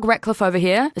Big Dog Ratcliffe over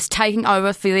here is taking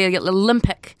over for the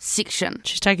Olympic section.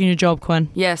 She's taking your job, Quinn.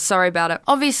 Yeah, sorry about it.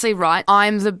 Obviously, right,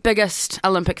 I'm the biggest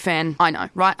Olympic fan I know,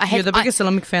 right? You're the biggest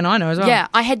Olympic fan I know as well. Yeah,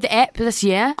 I had the app this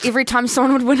year. Every time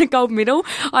someone would win a gold medal,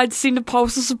 I'd send a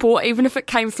pulse of support, even if it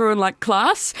came through in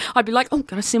class. I'd be like, oh,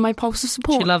 gotta send my pulse of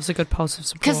support. She loves a good pulse of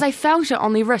support. Because they felt it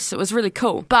on their wrists. It was really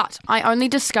cool. But I only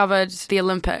discovered the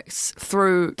Olympics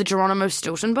through the Geronimo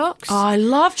Stilton books. Oh, I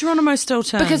love Geronimo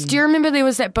Stilton. Because do you remember there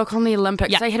was that book on the Olympics?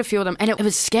 Yeah. They had a few of them. And it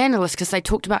was scandalous because they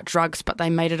talked about drugs, but they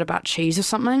made it about cheese or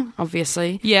something,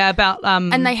 obviously. Yeah, about...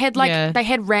 and they had they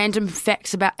had random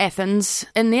facts about Athens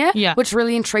in there, which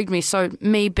really intrigued me. So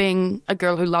me being a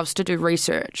girl who loves to do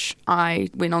research, I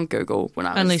went on Google when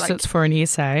I was Unless it's for an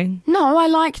essay. No, I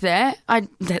like that.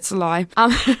 That's a lie.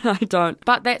 I don't.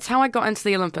 But that's how I got into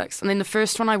the Olympics. And then the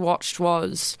first one I watched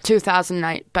was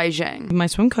 2008 Beijing. My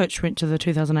swim coach went to the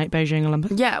 2008 Beijing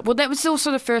Olympics. Yeah, well, that was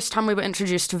also the first time we were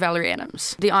introduced to Valerie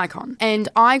Adams, the icon. And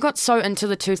I got so into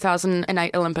the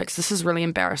 2008 Olympics. This is really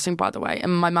embarrassing, by the way,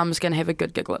 and my mum's going to have a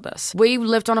good giggle at this. We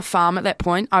lived on a farm at that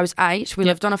point. I was 8. We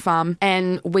lived on a farm,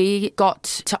 and we got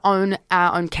to own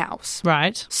our own cows.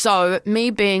 Right. So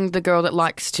me being the girl that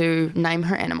likes to name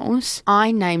her animals,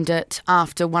 I named it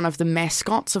after one of the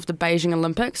mascots of the Beijing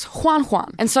Olympics, Juan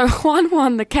Juan. And so Juan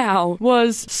Juan the cow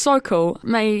was so cool.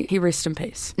 May he rest in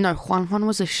peace. No, Juan Juan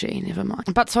was a she, never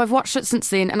mind. But so I've watched it since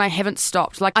then, and I haven't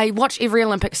stopped. I watch every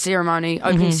Olympic ceremony,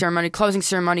 opening ceremony, closing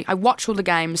ceremony. I watch all the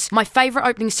games. My favourite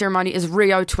opening ceremony is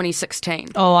Rio 2016.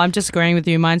 Oh, I'm disagreeing with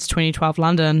you. Mine's 2012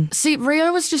 London. See,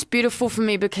 Rio was just beautiful for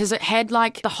me because it had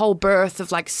the whole birth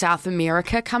of South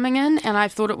America coming in, and I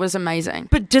thought it was amazing.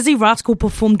 But Dizzy Rascal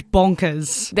performed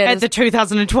bonkers at the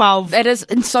 2012. That is,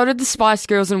 and so did the Spice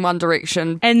Girls in One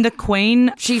Direction. And the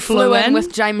Queen, she flew in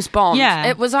with James Bond. Yeah.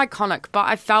 It was iconic, but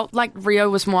I felt like Rio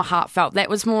was more heartfelt. That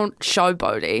was more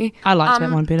showboaty. I liked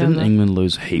that one better. Didn't England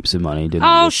lose heaps of money?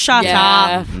 Shut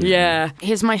up. Yeah.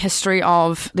 Here's my history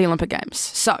of the Olympic Games.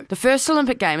 So, the first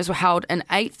Olympic Games were held in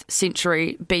 8th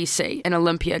century BC in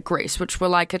Olympia, Greece, which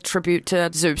were a tribute to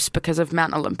Zeus because of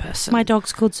Mount Olympus. My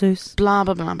dog's called Zeus. Blah,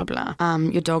 blah, blah, blah, blah.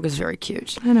 Your dog is very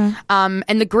cute. I know.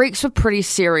 And the Greeks were pretty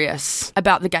serious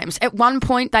about the games. At one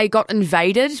point, they got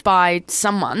invaded by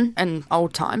someone in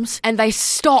old times, and they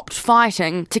stopped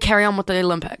fighting to carry on with the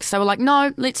Olympics. They were like,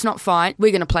 no, let's not fight.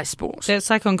 We're going to play sport. It's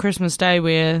like on Christmas Day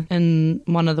where in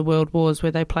one of the world wars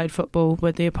where they played football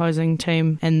with the opposing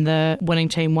team, and the winning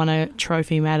team won a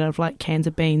trophy made out of like cans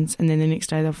of beans, and then the next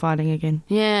day they're fighting again.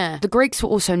 Yeah. The Greeks were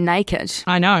also naked.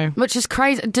 I know. Which is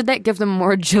crazy. Did that give them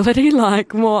more agility?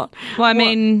 Like what? Well, I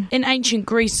mean, in ancient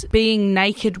Greece, being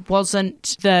naked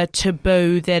wasn't the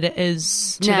taboo that it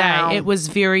is today. Now. It was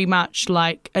very much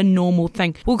like a normal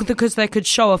thing. Well, because they could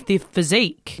show off their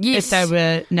physique if they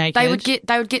were naked.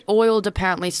 They would get oiled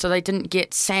apparently, so they didn't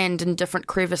get sand in different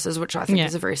crevices, which I think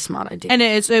is a very smart idea. And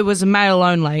it was male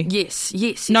only. Yes.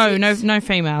 No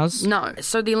females. No.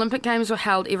 So the Olympic Games were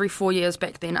held every 4 years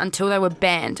back then until they were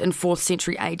banned in 4th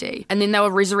century AD. And then they were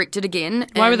resurrected again.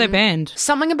 Why were they banned?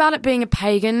 Something about it being a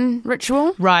pagan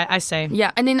ritual. Right, I see.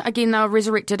 Yeah, and then again they were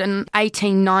resurrected in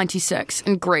 1896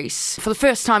 in Greece for the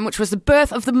first time, which was the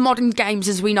birth of the modern games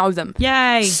as we know them.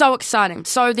 Yay. So exciting.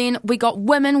 So then we got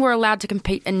women were allowed to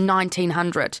compete in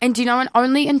 1900. And do you know, and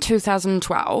only in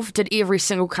 2012 did every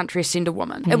single country send a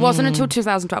woman. It wasn't until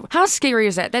 2012. How scary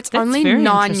is that? That's only very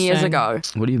 9 years interesting. ago.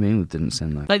 What do you mean we didn't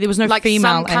send that? Like there was no Like female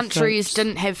some countries athletes.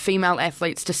 didn't have female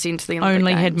athletes to send to the Olympic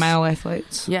Only Games. had male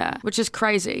athletes. Yeah, which is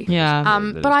crazy. Yeah.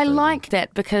 That But is I crazy. like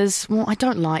that because, well, I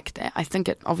don't like that. I think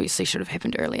it obviously should have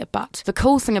happened earlier. But the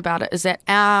cool thing about it is that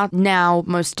our now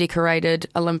most decorated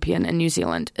Olympian in New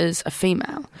Zealand is a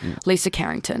female, Lisa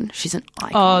Carrington. She's an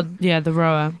icon. Oh, yeah, the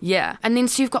rower. Yeah. And then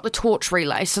so you've got the torch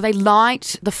relay. So they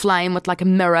light the flame with like a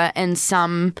mirror and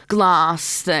some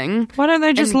glass thing. Why don't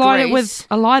they just in light it Greece. with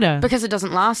a lighter? Because it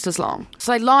doesn't last as long.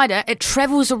 So they light it, it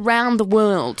travels around the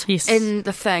world Yes. in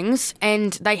the things,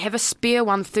 and they have a spare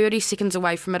one 30 seconds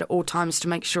away from it at all times to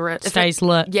make sure it Stays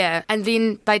lit. Yeah, and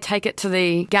then they take it to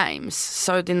the games.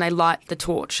 So then they light the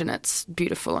torch, and it's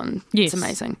beautiful and Yes. it's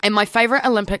amazing. And my favourite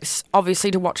Olympics,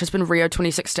 obviously, to watch has been Rio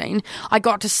 2016. I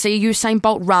got to see Usain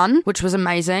Bolt run, which was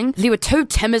amazing. There were two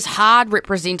Tim is Hard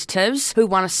representatives who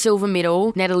won a silver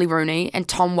medal, Natalie Rooney and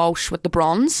Tom Walsh with the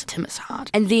bronze. Tim is Hard.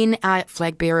 And then our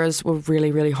flag bearers were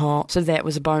really, really hot. So that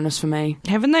was a bonus for me.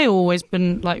 Haven't they always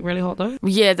been like really hot though?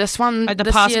 Yeah, this one... Like the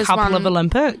this past year's couple one, of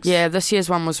Olympics? Yeah, this year's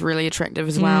one was really attractive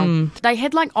as well. They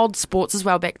had like odd sports as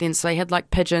well back then. So they had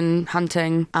like pigeon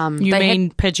hunting. You they mean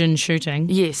had, pigeon shooting?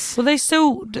 yes. Well,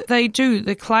 they do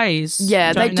the clays.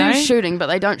 Yeah, they don't do shooting, but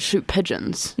they don't shoot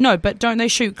pigeons. No, but don't they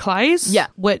shoot clays? Yeah.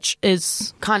 Which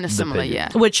is Kind of similar, pigeon. yeah.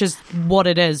 what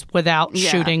it is without Yeah.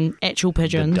 shooting actual The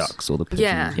pigeons. ducks or the pigeons.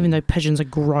 Yeah. Even though pigeons are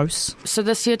gross. So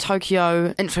this year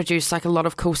Tokyo introduced like a lot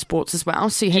of cool sports as well.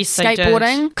 So you had Yes, they did.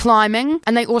 skateboarding, climbing,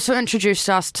 and they also introduced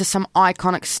us to some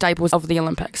iconic staples of the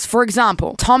Olympics. For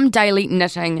example, Tom Daley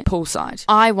knitting poolside.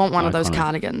 I want one of those Iconic.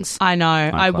 cardigans. I know.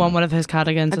 I Iconic. want one of his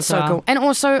cardigans It's as so well. cool. And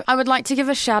also, I would like to give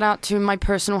a shout out to my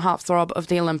personal heartthrob of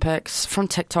the Olympics from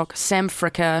TikTok, Sam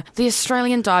Fricker, the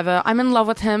Australian diver. I'm in love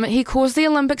with him. He calls the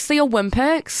Olympics the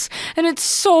Olympics, and it's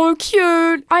so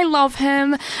cute. I love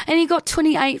him. And he got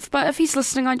 28th, but if he's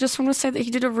listening, I just want to say that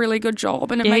he did a really good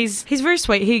job. And it Yeah, makes... he's very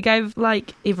sweet. He gave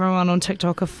like everyone on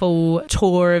TikTok a full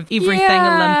tour of everything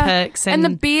Yeah. Olympics and the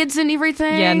beds and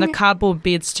everything. yeah, and the cardboard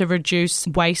beds to reduce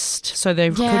waste so they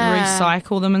could Yeah.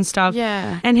 recycle them and stuff.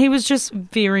 Yeah. And he was just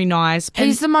very nice.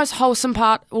 He's the most wholesome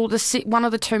part, or one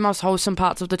of the two most wholesome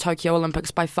parts of the Tokyo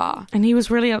Olympics by far. And he was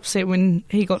really upset when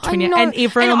he got 20. I know. And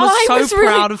everyone And was I so was really-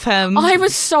 proud of him. I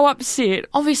was so upset.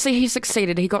 Obviously, he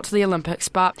succeeded. He got to the Olympics,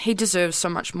 but he deserves so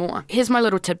much more. Here's my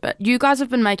little tidbit. You guys have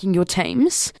been making your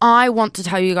teams. I want to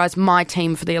tell you guys my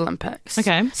team for the Olympics.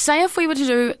 Okay. Say if we were to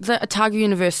do the Otago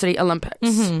University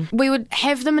Olympics, we would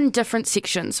have them in different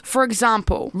sections. For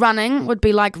example, running would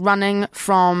be like running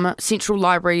from Central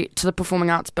Library to the Performing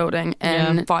Arts Building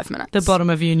in 5 minutes. the bottom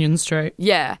of Union Street.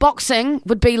 Yeah. Boxing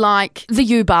would be like the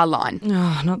U-Bar line.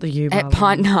 Oh, not the U-Bar. At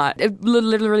Pint Night. It would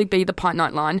literally be the Pint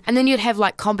Night line. And then you'd have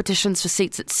like competitions for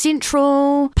seats at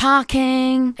Central,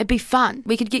 parking. It'd be fun.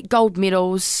 We could get gold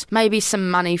medals, maybe some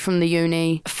money from the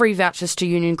uni, free vouchers to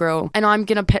Union Grill. And I'm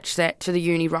going to pitch that to the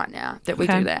uni right now, that we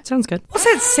do that. Sounds good. What's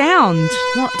that sound?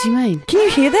 What do you mean? Can you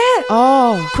hear that?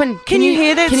 Oh, Quinn, Can you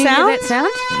hear that can sound? you hear that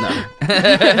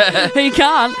sound? No. He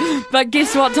can't. But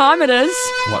guess what time it is?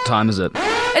 What time is it?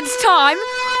 It's time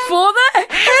for the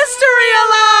History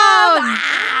Alarm!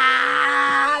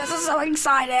 This is so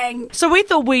exciting. So we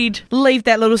thought we'd leave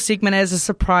that little segment as a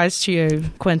surprise to you,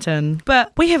 Quentin.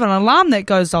 But we have an alarm that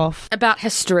goes off. About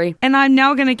history. And I'm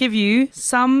now going to give you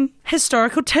some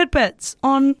historical tidbits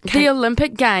on The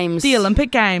Olympic Games. the Olympic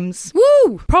Games.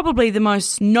 Woo! Probably the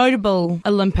most notable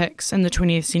Olympics in the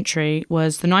 20th century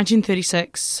was the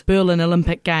 1936 Berlin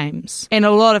Olympic Games. And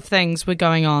a lot of things were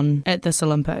going on at this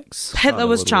Olympics. Hitler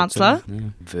was Chancellor. Yeah.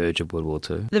 Verge of World War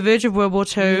II. The verge of World War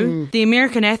II. The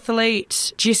American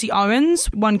athlete Jesse Owens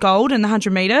won gold in the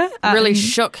 100 metre. Really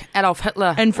shook Adolf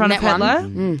Hitler in front of that Hitler.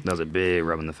 one. That was a big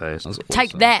rub in the face. That was Take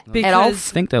awesome. that, I Because- Adolf.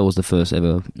 think that was the first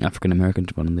ever African American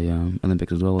to run in the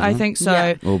Olympics as well. Wasn't I it? think so.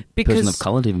 Yeah. Or because person of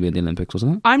colour to even be in the Olympics,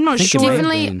 wasn't it? I'm not think it sure. may have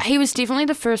Definitely, been. he was definitely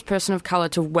the first person of colour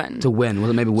to win. To win, was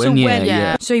it maybe To win? win,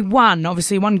 yeah. So he won,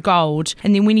 obviously won gold,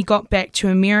 and then when he got back to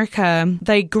America,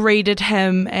 they greeted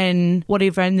him and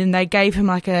whatever, and then they gave him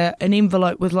like an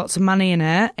envelope with lots of money in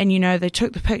it, and they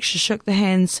took the picture, shook the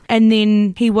hands, and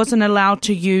then he wasn't allowed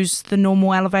to use the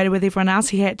normal elevator with everyone else.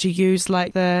 He had to use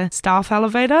like the staff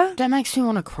elevator. That makes me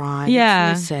want to cry.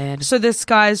 Yeah. That's really sad. So this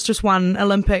guy's just won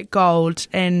Olympic gold,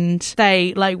 and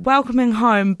they like welcome him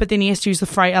home, but then he has to use the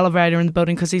freight elevator in the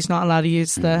building because he's not allowed to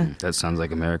use the. That sounds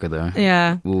like America, though.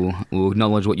 Yeah, We'll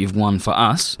acknowledge what you've won for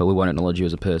us, but we won't acknowledge you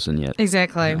as a person yet.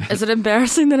 exactly. Is it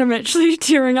embarrassing that I'm actually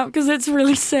tearing up because it's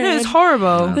really sad? Yeah, it's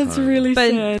horrible. That's really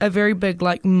But sad. a very big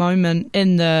like moment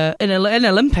in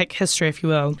Olympic history, if you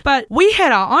will. But we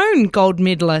had our own gold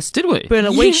medalist. Did we?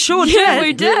 But we sure Yeah, did.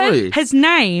 we did. we? His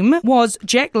name was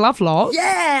Jack Lovelock.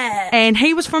 Yeah! And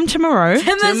he was from Timaru.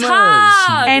 Tim is Timmers.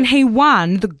 hard! And he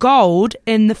won the gold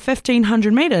in the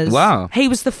 1500 metres. Wow. He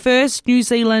was the first New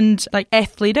Zealand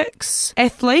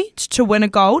athlete to win a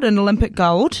gold, an Olympic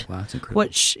gold. Wow, that's incredible.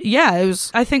 Which, it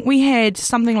was, I think we had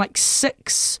something like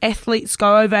 6 athletes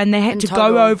go over, and they had In to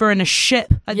total. go over in a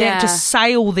ship. They had to Yeah.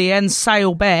 sail there and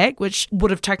sail back, which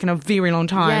would have taken a very long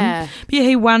time. Yeah. But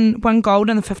he won gold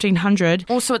in the 1500.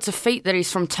 Also, it's a feat that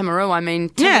he's from Timaru. I mean,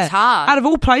 Tim is Out hard. of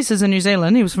all places in New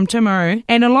Zealand, he was from Timaru.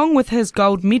 And along with his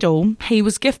gold medal, he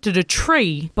was gifted a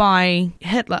tree by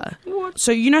Hitler.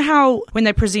 So you know how when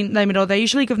they present their medal, they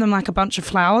usually give them like a bunch of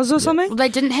flowers or something? Well, they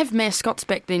didn't have mascots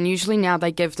back then. Usually now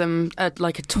they give them a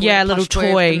toy. Yeah, a little plush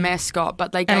of toy. the mascot,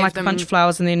 but they gave And like them a bunch of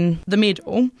flowers and then the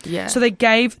medal. Yeah. So they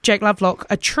gave Jack Lovelock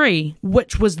a tree,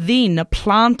 which was then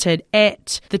planted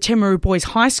at the Timaru Boys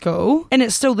High School, and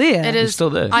it's still there. It is It's still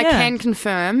there. I Yeah. can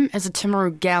confirm, as a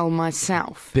Timaru gal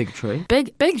myself. Big tree.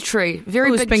 Big tree.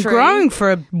 Very It's big been tree. growing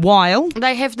for a while.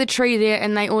 They have the tree there,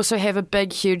 and they also have a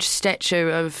big, huge statue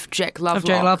of Jack Lovelock.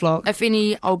 Jack Lovelock. If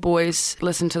any old boys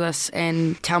listen to this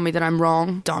and tell me that I'm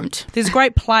wrong, don't. There's a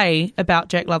great play about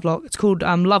Jack Lovelock. It's called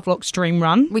Lovelock's Dream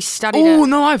Run. We studied Oh it.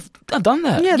 no, I've done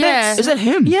that. Yeah, Yeah. Is that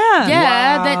him? Yeah.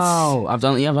 Yeah, that's... Wow, I've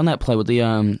done that play with the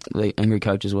angry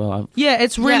coach as well. Yeah,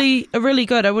 it's really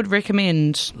good. I would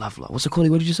recommend Lovelock. What's it called?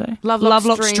 What did you say?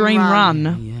 Lovelock's Dream Run.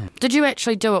 Yeah, Did you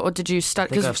actually do it, or did you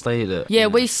study? I think I've studied it. Yeah,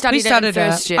 we studied, We studied it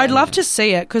in first it. year. I'd love to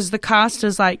see it because the cast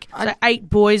is like 8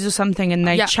 boys or something, and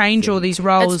they Yeah. change all these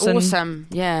roles. It's and awesome.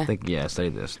 Yeah. I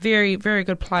studied this. Very, very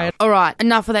good play. All right,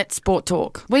 enough of that sport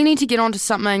talk. We need to get on to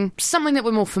something that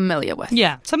we're more familiar with.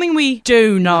 Yeah, something we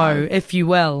do know, if you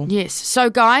will. Yes. So,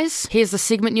 guys, here's the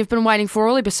segment you've been waiting for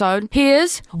all episode.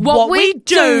 Here's What we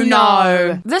do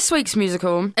know. This week's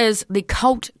musical is the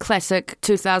cult classic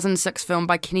 2006 film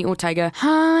by Kenny Ortega,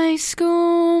 High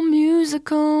School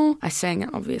Musical. I sang it,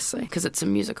 obviously, because it's a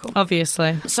musical.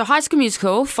 Obviously. So, High School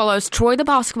Musical follows Troy the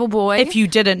basketball boy. If you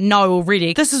didn't know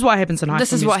already, this is what happens in High This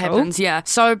School is what Musical. happens, yeah.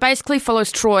 So basically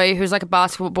follows Troy, who's like a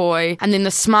basketball boy, and then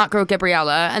the smart girl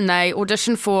Gabriella, and they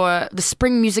audition for the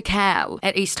Spring Musicale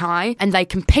at East High, and they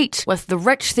compete with the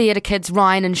rich theatre kids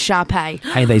Ryan and Sharpay.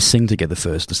 Hey, they sing together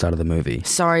first at the start of the movie.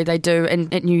 Sorry, they do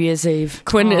at New Year's Eve.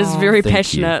 Quinn is very Thank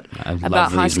passionate you. I about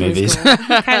love High these School movies.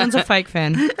 Musical. Caitlin's a fake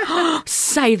fan.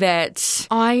 Say that.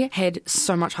 I had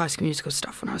so much High School Musical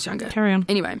stuff when I was younger. Carry on.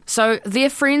 Anyway, so their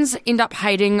friends end up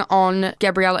hating on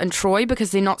Gabriella and Troy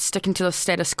because they're not sticking to the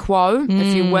status quo,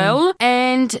 if you will.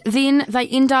 And then they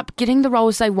end up getting the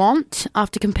roles they want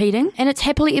after competing. And it's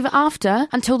happily ever after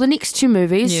until the next 2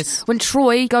 movies Yes. when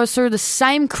Troy goes through the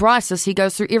same crisis he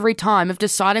goes through every time of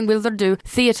deciding whether to do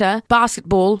theatre,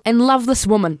 basketball, and love this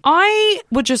woman. I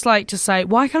would just like to say,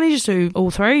 why can't he just do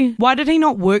all 3? Why did he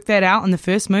not work that out in the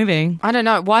first movie? I don't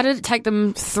know. Why did it take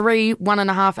them 3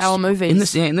 1.5-hour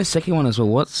movies? In the second one as well.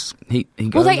 What's he well,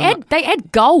 goes they on-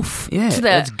 add golf Yeah, to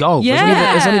that. it's golf.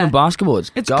 Yeah. It's not even basketball. It's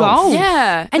golf. golf.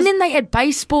 Yeah, and then they add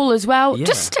baseball as well. Yeah.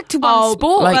 Just stick to one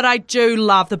sport. but I do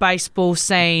love the baseball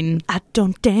scene. I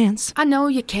don't dance, I know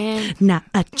you can. not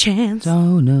a chance.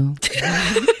 Oh no.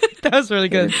 That was really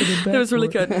good. That was really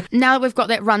good. Now that we've got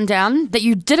that rundown that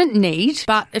you didn't need,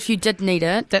 but if you did need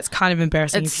it, That's kind of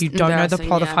embarrassing It's if you don't know the embarrassing,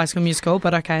 plot of yeah. High School Musical,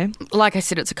 but okay. like I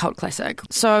said, it's a cult classic.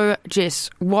 So, Jess,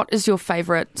 what is your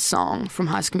favourite song from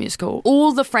High School Musical?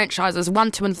 All the franchises,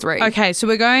 1, 2, and 3. Okay, so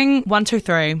we're going 1, 2,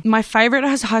 3. My favourite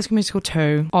is High School Musical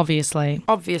 2, obviously.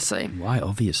 Obviously. Why?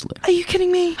 Obviously, Are you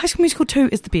kidding me? High School Musical 2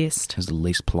 is the best. has the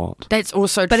least plot. That's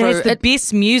also But true. it has the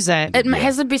best music. It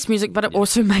has the best music, but it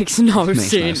also makes no Makes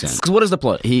no sense. sense. Because what is the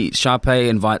plot? Sharpay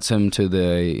invites him to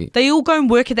the. They all go and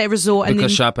work at that resort and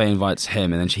Because then... Sharpay invites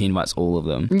him, and then he invites all of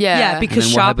them. Yeah. Yeah, because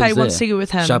And then what Sharpay happens wants there? to get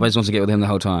with him. Sharpay wants to get with him the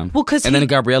whole time. Well, 'cause and then he-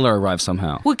 Gabriella arrives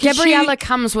somehow. Well, 'cause Gabriella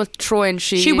comes with Troy and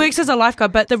She works as a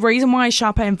lifeguard, but the reason why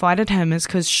Sharpay invited him is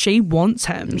because she wants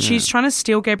him. She's trying to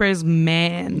steal Gabriella's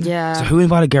man. Yeah. So who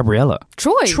invited Gabriella?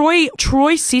 Troy.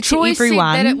 Troy said to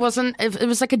everyone said that it wasn't. It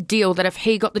was like a deal that if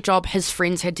he got the job, his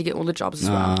friends had to get all the jobs as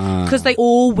well. because they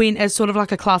all went as sort of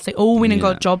like a class. They all went and Yeah.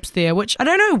 got jobs there, which I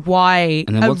don't know why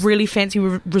And then a what's- really fancy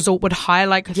resort would hire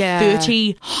like Yeah.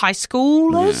 30 high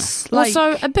schoolers. Like,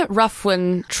 Also, a bit rough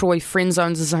when Troy friend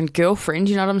zones his own girlfriend.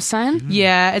 You know what I'm saying?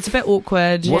 yeah, it's a bit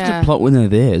awkward. What's Yeah. the plot when they're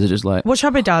there? Is it just like. What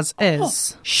Sharpay does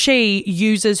is she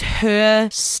uses her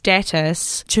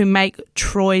status to make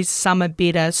Troy's summer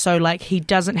better. So, like, he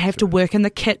doesn't have to work in the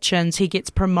kitchens. He gets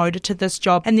promoted to this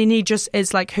job. And then he just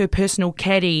is like her personal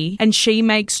caddy. And she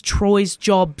makes Troy's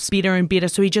jobs better and better.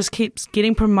 So he just keeps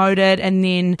getting promoted. And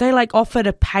then they like offer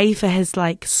to pay for his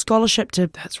like scholarship to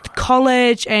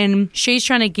college. And she's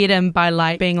trying to get him by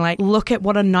like being like, look at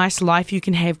what a nice life you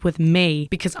can have with me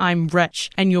because I'm rich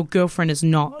and your girlfriend is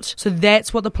not. So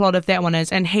that's what the plot of that one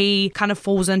is. And he kind of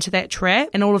falls into that trap.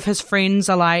 And all of his friends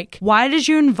are like, why did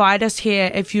you invite us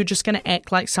here if you're just going to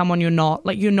act like someone you're not?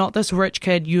 Like, you're not this rich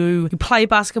kid. You play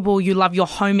basketball, you love your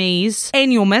homies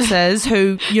and your missus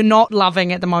who you're not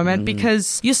loving at the moment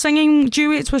because you're singing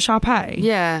duets with Sharpay.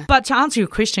 Yeah. But to answer your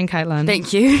question, Caitlin,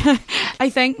 Thank you. I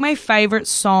think my favourite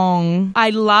song, I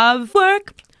love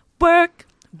Work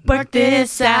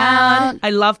This Out. I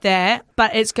love that,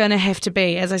 but it's going to have to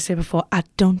be, as I said before, I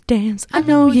Don't Dance, I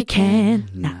Know You Can,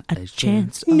 not a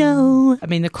chance, no. I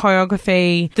mean, the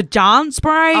choreography, the dance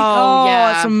break, Oh,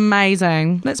 yeah. it's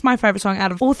amazing. That's my favourite song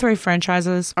out of all 3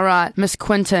 franchises. All right, Miss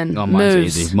Quinton. Oh, mine's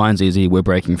moves. easy. Mine's easy. We're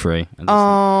breaking free. And that's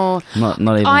Oh, not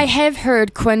even. I have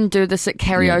heard Quinn do this at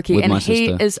karaoke, Yeah, with and my he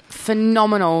sister. is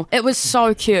phenomenal. It was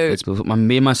so cute. It's,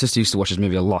 me and my sister used to watch this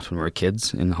movie a lot when we were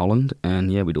kids in Holland,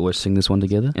 and yeah, we'd always sing this one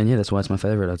together. And yeah, that's why it's my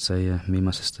favourite. I'd say me and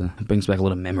my sister. It brings back a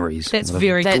lot of memories. That's A lot of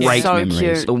very That's great so memories.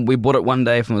 cute. So we bought it one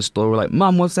day from the store. We're like,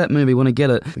 Mum, what's that movie? Want to get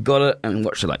it? We got it and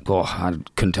watched it. Like, I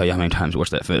couldn't tell you how many times we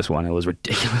watched that first one. It was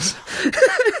ridiculous.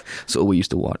 It's all we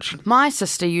used to watch. My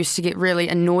sister used to get really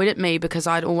annoyed at me because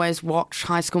I'd always watch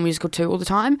High School Musical 2 all the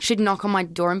time. She'd knock on my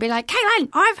door and be like, Caitlin,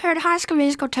 I've heard High School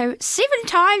Musical 2 7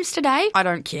 times today. I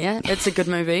don't care. It's a good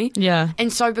movie. Yeah.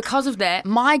 And so because of that,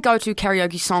 my go-to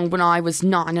karaoke song when I was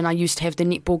 9 and I used to have the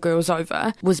netball girls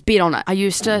over was Bet On It. I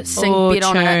used to sing Oh, Bet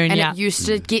On It tune, and yeah. it used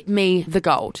to get me the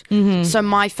gold. So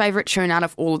my favourite tune out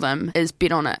of all of them is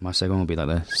Bet On It. My second one would be like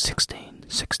the 16.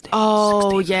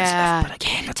 Oh, 16, yeah. but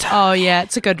again, it's Oh, yeah,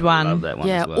 it's a good I love one. that one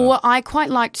Yeah, as well. or I quite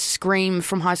liked Scream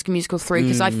from High School Musical 3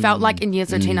 because I felt like in year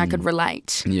 13 I could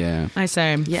relate. Yeah. I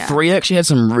say. Yeah. 3 actually had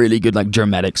some really good, like,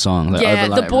 dramatic songs. Like, Yeah,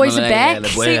 The Boys Are Back.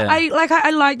 See, I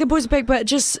like the boys back, but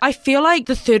just I feel like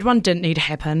the third one didn't need to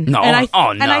happen. No, and I,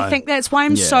 oh, and I no. think that's why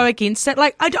I'm Yeah. so against it.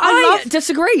 Like I I love.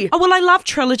 disagree. Oh, well, I love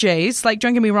trilogies. Like,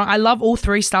 don't get me wrong, I love all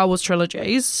 3 Star Wars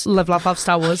trilogies. Live, Laugh, Love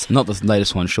Star Wars. Not the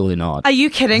latest one, surely not. Are you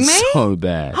kidding me? So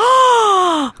bad.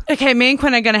 Okay, me and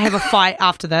Quinn are going to have a fight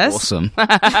after this. Awesome.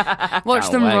 Watch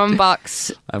them wait. run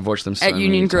bucks. I've watched them so At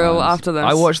Union many Grill times. after this.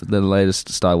 I watched the latest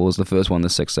Star Wars, the first one, the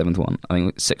 6th, 7th one. I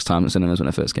think 6 times in cinemas when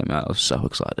it first came out. I was so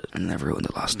excited, and they've ruined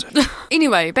the last 2.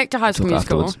 Anyway, back to High School Talk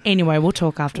Musical. afterwards. Anyway, we'll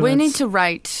talk afterwards. We need to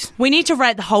rate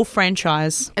rate the whole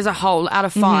franchise. as a whole out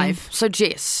of 5. So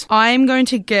Jess, I'm going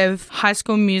to give High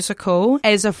School Musical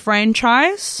as a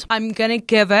franchise, I'm going to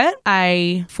give it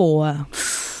a 4.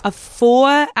 A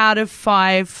 4 out of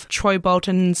 5 Troy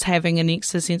Bolton's having an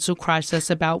existential crisis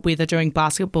about whether doing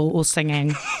basketball or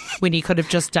singing when he could have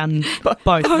just done both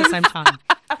at the same time.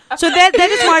 So that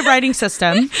is my rating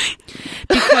system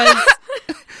because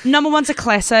Number one's a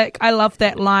classic. I love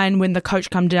that line when the coach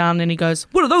come down and he goes,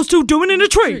 "What are those two doing in a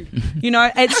tree?" You know,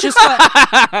 it's just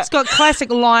it's got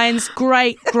classic lines,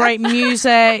 great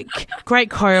music, great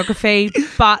choreography.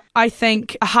 But I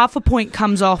think a half a point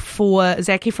comes off for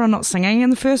Zac Efron not singing in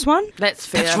the first one. That's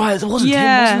fair. That's right. It wasn't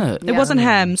him, wasn't it? It wasn't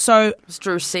him. So It's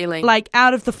Drew Seeley. like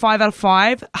out of the 5 out of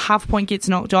 5, half a point gets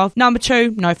knocked off. Number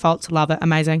 2, no faults, love it,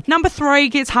 amazing. Number 3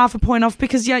 gets half a point off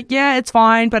because yeah, it's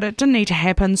fine, but it didn't need to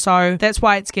happen. So that's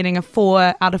why it's getting a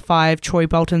 4 out of 5. Troy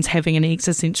Bolton's having an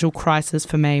existential crisis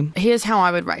for me. Here's how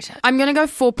I would rate it. I'm going to go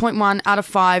 4.1 out of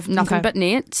 5, nothing Okay. but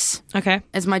nets. Okay.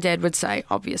 As my dad would say,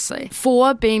 obviously.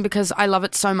 4 being because I love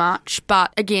it so much,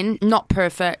 but again, not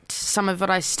perfect. Some of it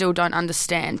I still don't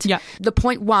understand. Yeah. The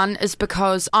 0.1 is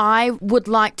because I would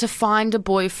like to find a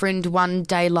boyfriend one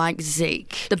day like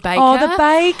Zeke, the baker. Oh, the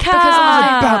baker. Because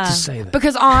I- About to say that.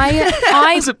 Because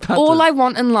I was about all to- I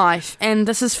want in life, and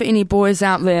this is for any boys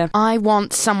out there, I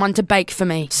want someone to bake for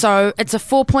me. So it's a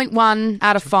 4.1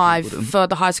 out of 5 for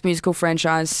the High School Musical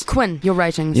franchise. Quinn, your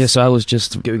ratings. Yeah, so I was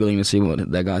just Googling to see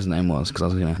what that guy's name was because I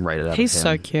was going to rate it out. He's of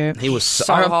so 10. cute. He was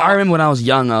So I hot. remember when I was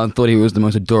young, I thought he was the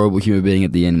most adorable human being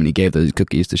at the end when he gave those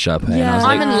cookies to Sharpay. And I was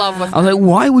I'm like, in love with I was like,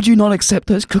 why would you not accept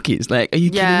those cookies? Like, are you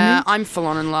kidding Yeah, me? I'm full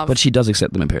on in love. But she does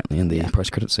accept them apparently in the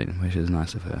post-credit scene, which is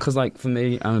nice of her. Because, like, for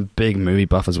me, I'm a big movie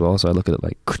buff as well, so I look at it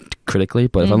like critically.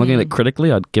 But if I'm looking at it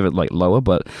critically, I'd give it like lower.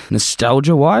 But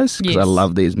nostalgia-wise, because I Yes.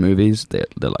 love these movies, they're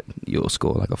like you'll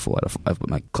score like a 4 out of 5, but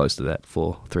like close to that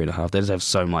 4, 3.5. They just have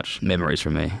so much memories for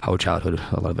me. Whole childhood,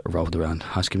 a lot of it revolved around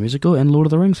High School Musical and Lord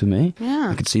of the Rings for me. Yeah.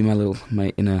 I could see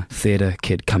my inner theatre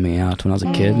kid coming out when I was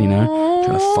a kid, you know,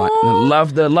 trying to fight.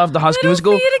 Love the High School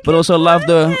Musical, but also love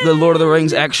the Lord of the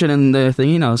Rings action and the thing,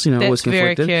 you know, always That's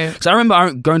very conflicted. cute. Because I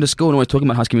remember going to school and always talking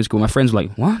about High School Musical. My friends were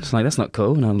like, "What?" It's like, that's not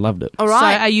cool, and I loved it. All So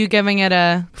right. are you giving it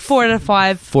a 4 out of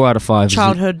 5? 4 out of 5.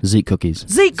 Childhood. Zeke cookies.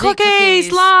 Zeke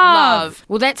cookies, love.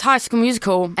 Well, that's High School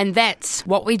Musical, and that's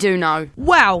what we do know.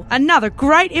 Wow, another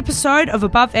great episode of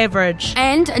Above Average.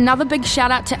 And another big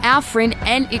shout out to our friend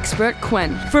and expert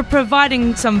Quinn. For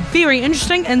providing some very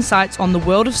interesting insights on the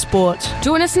world of sport.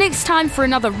 Join us next time for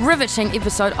another riveting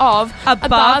episode of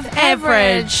Above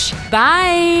Average.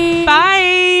 Bye.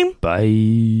 Bye.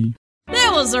 Bye.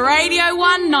 That was a Radio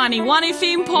 191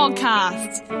 FM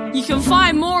podcast. You can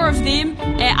find more of them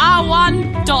at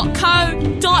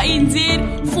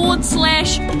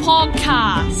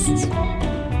r1.co.nz/podcast.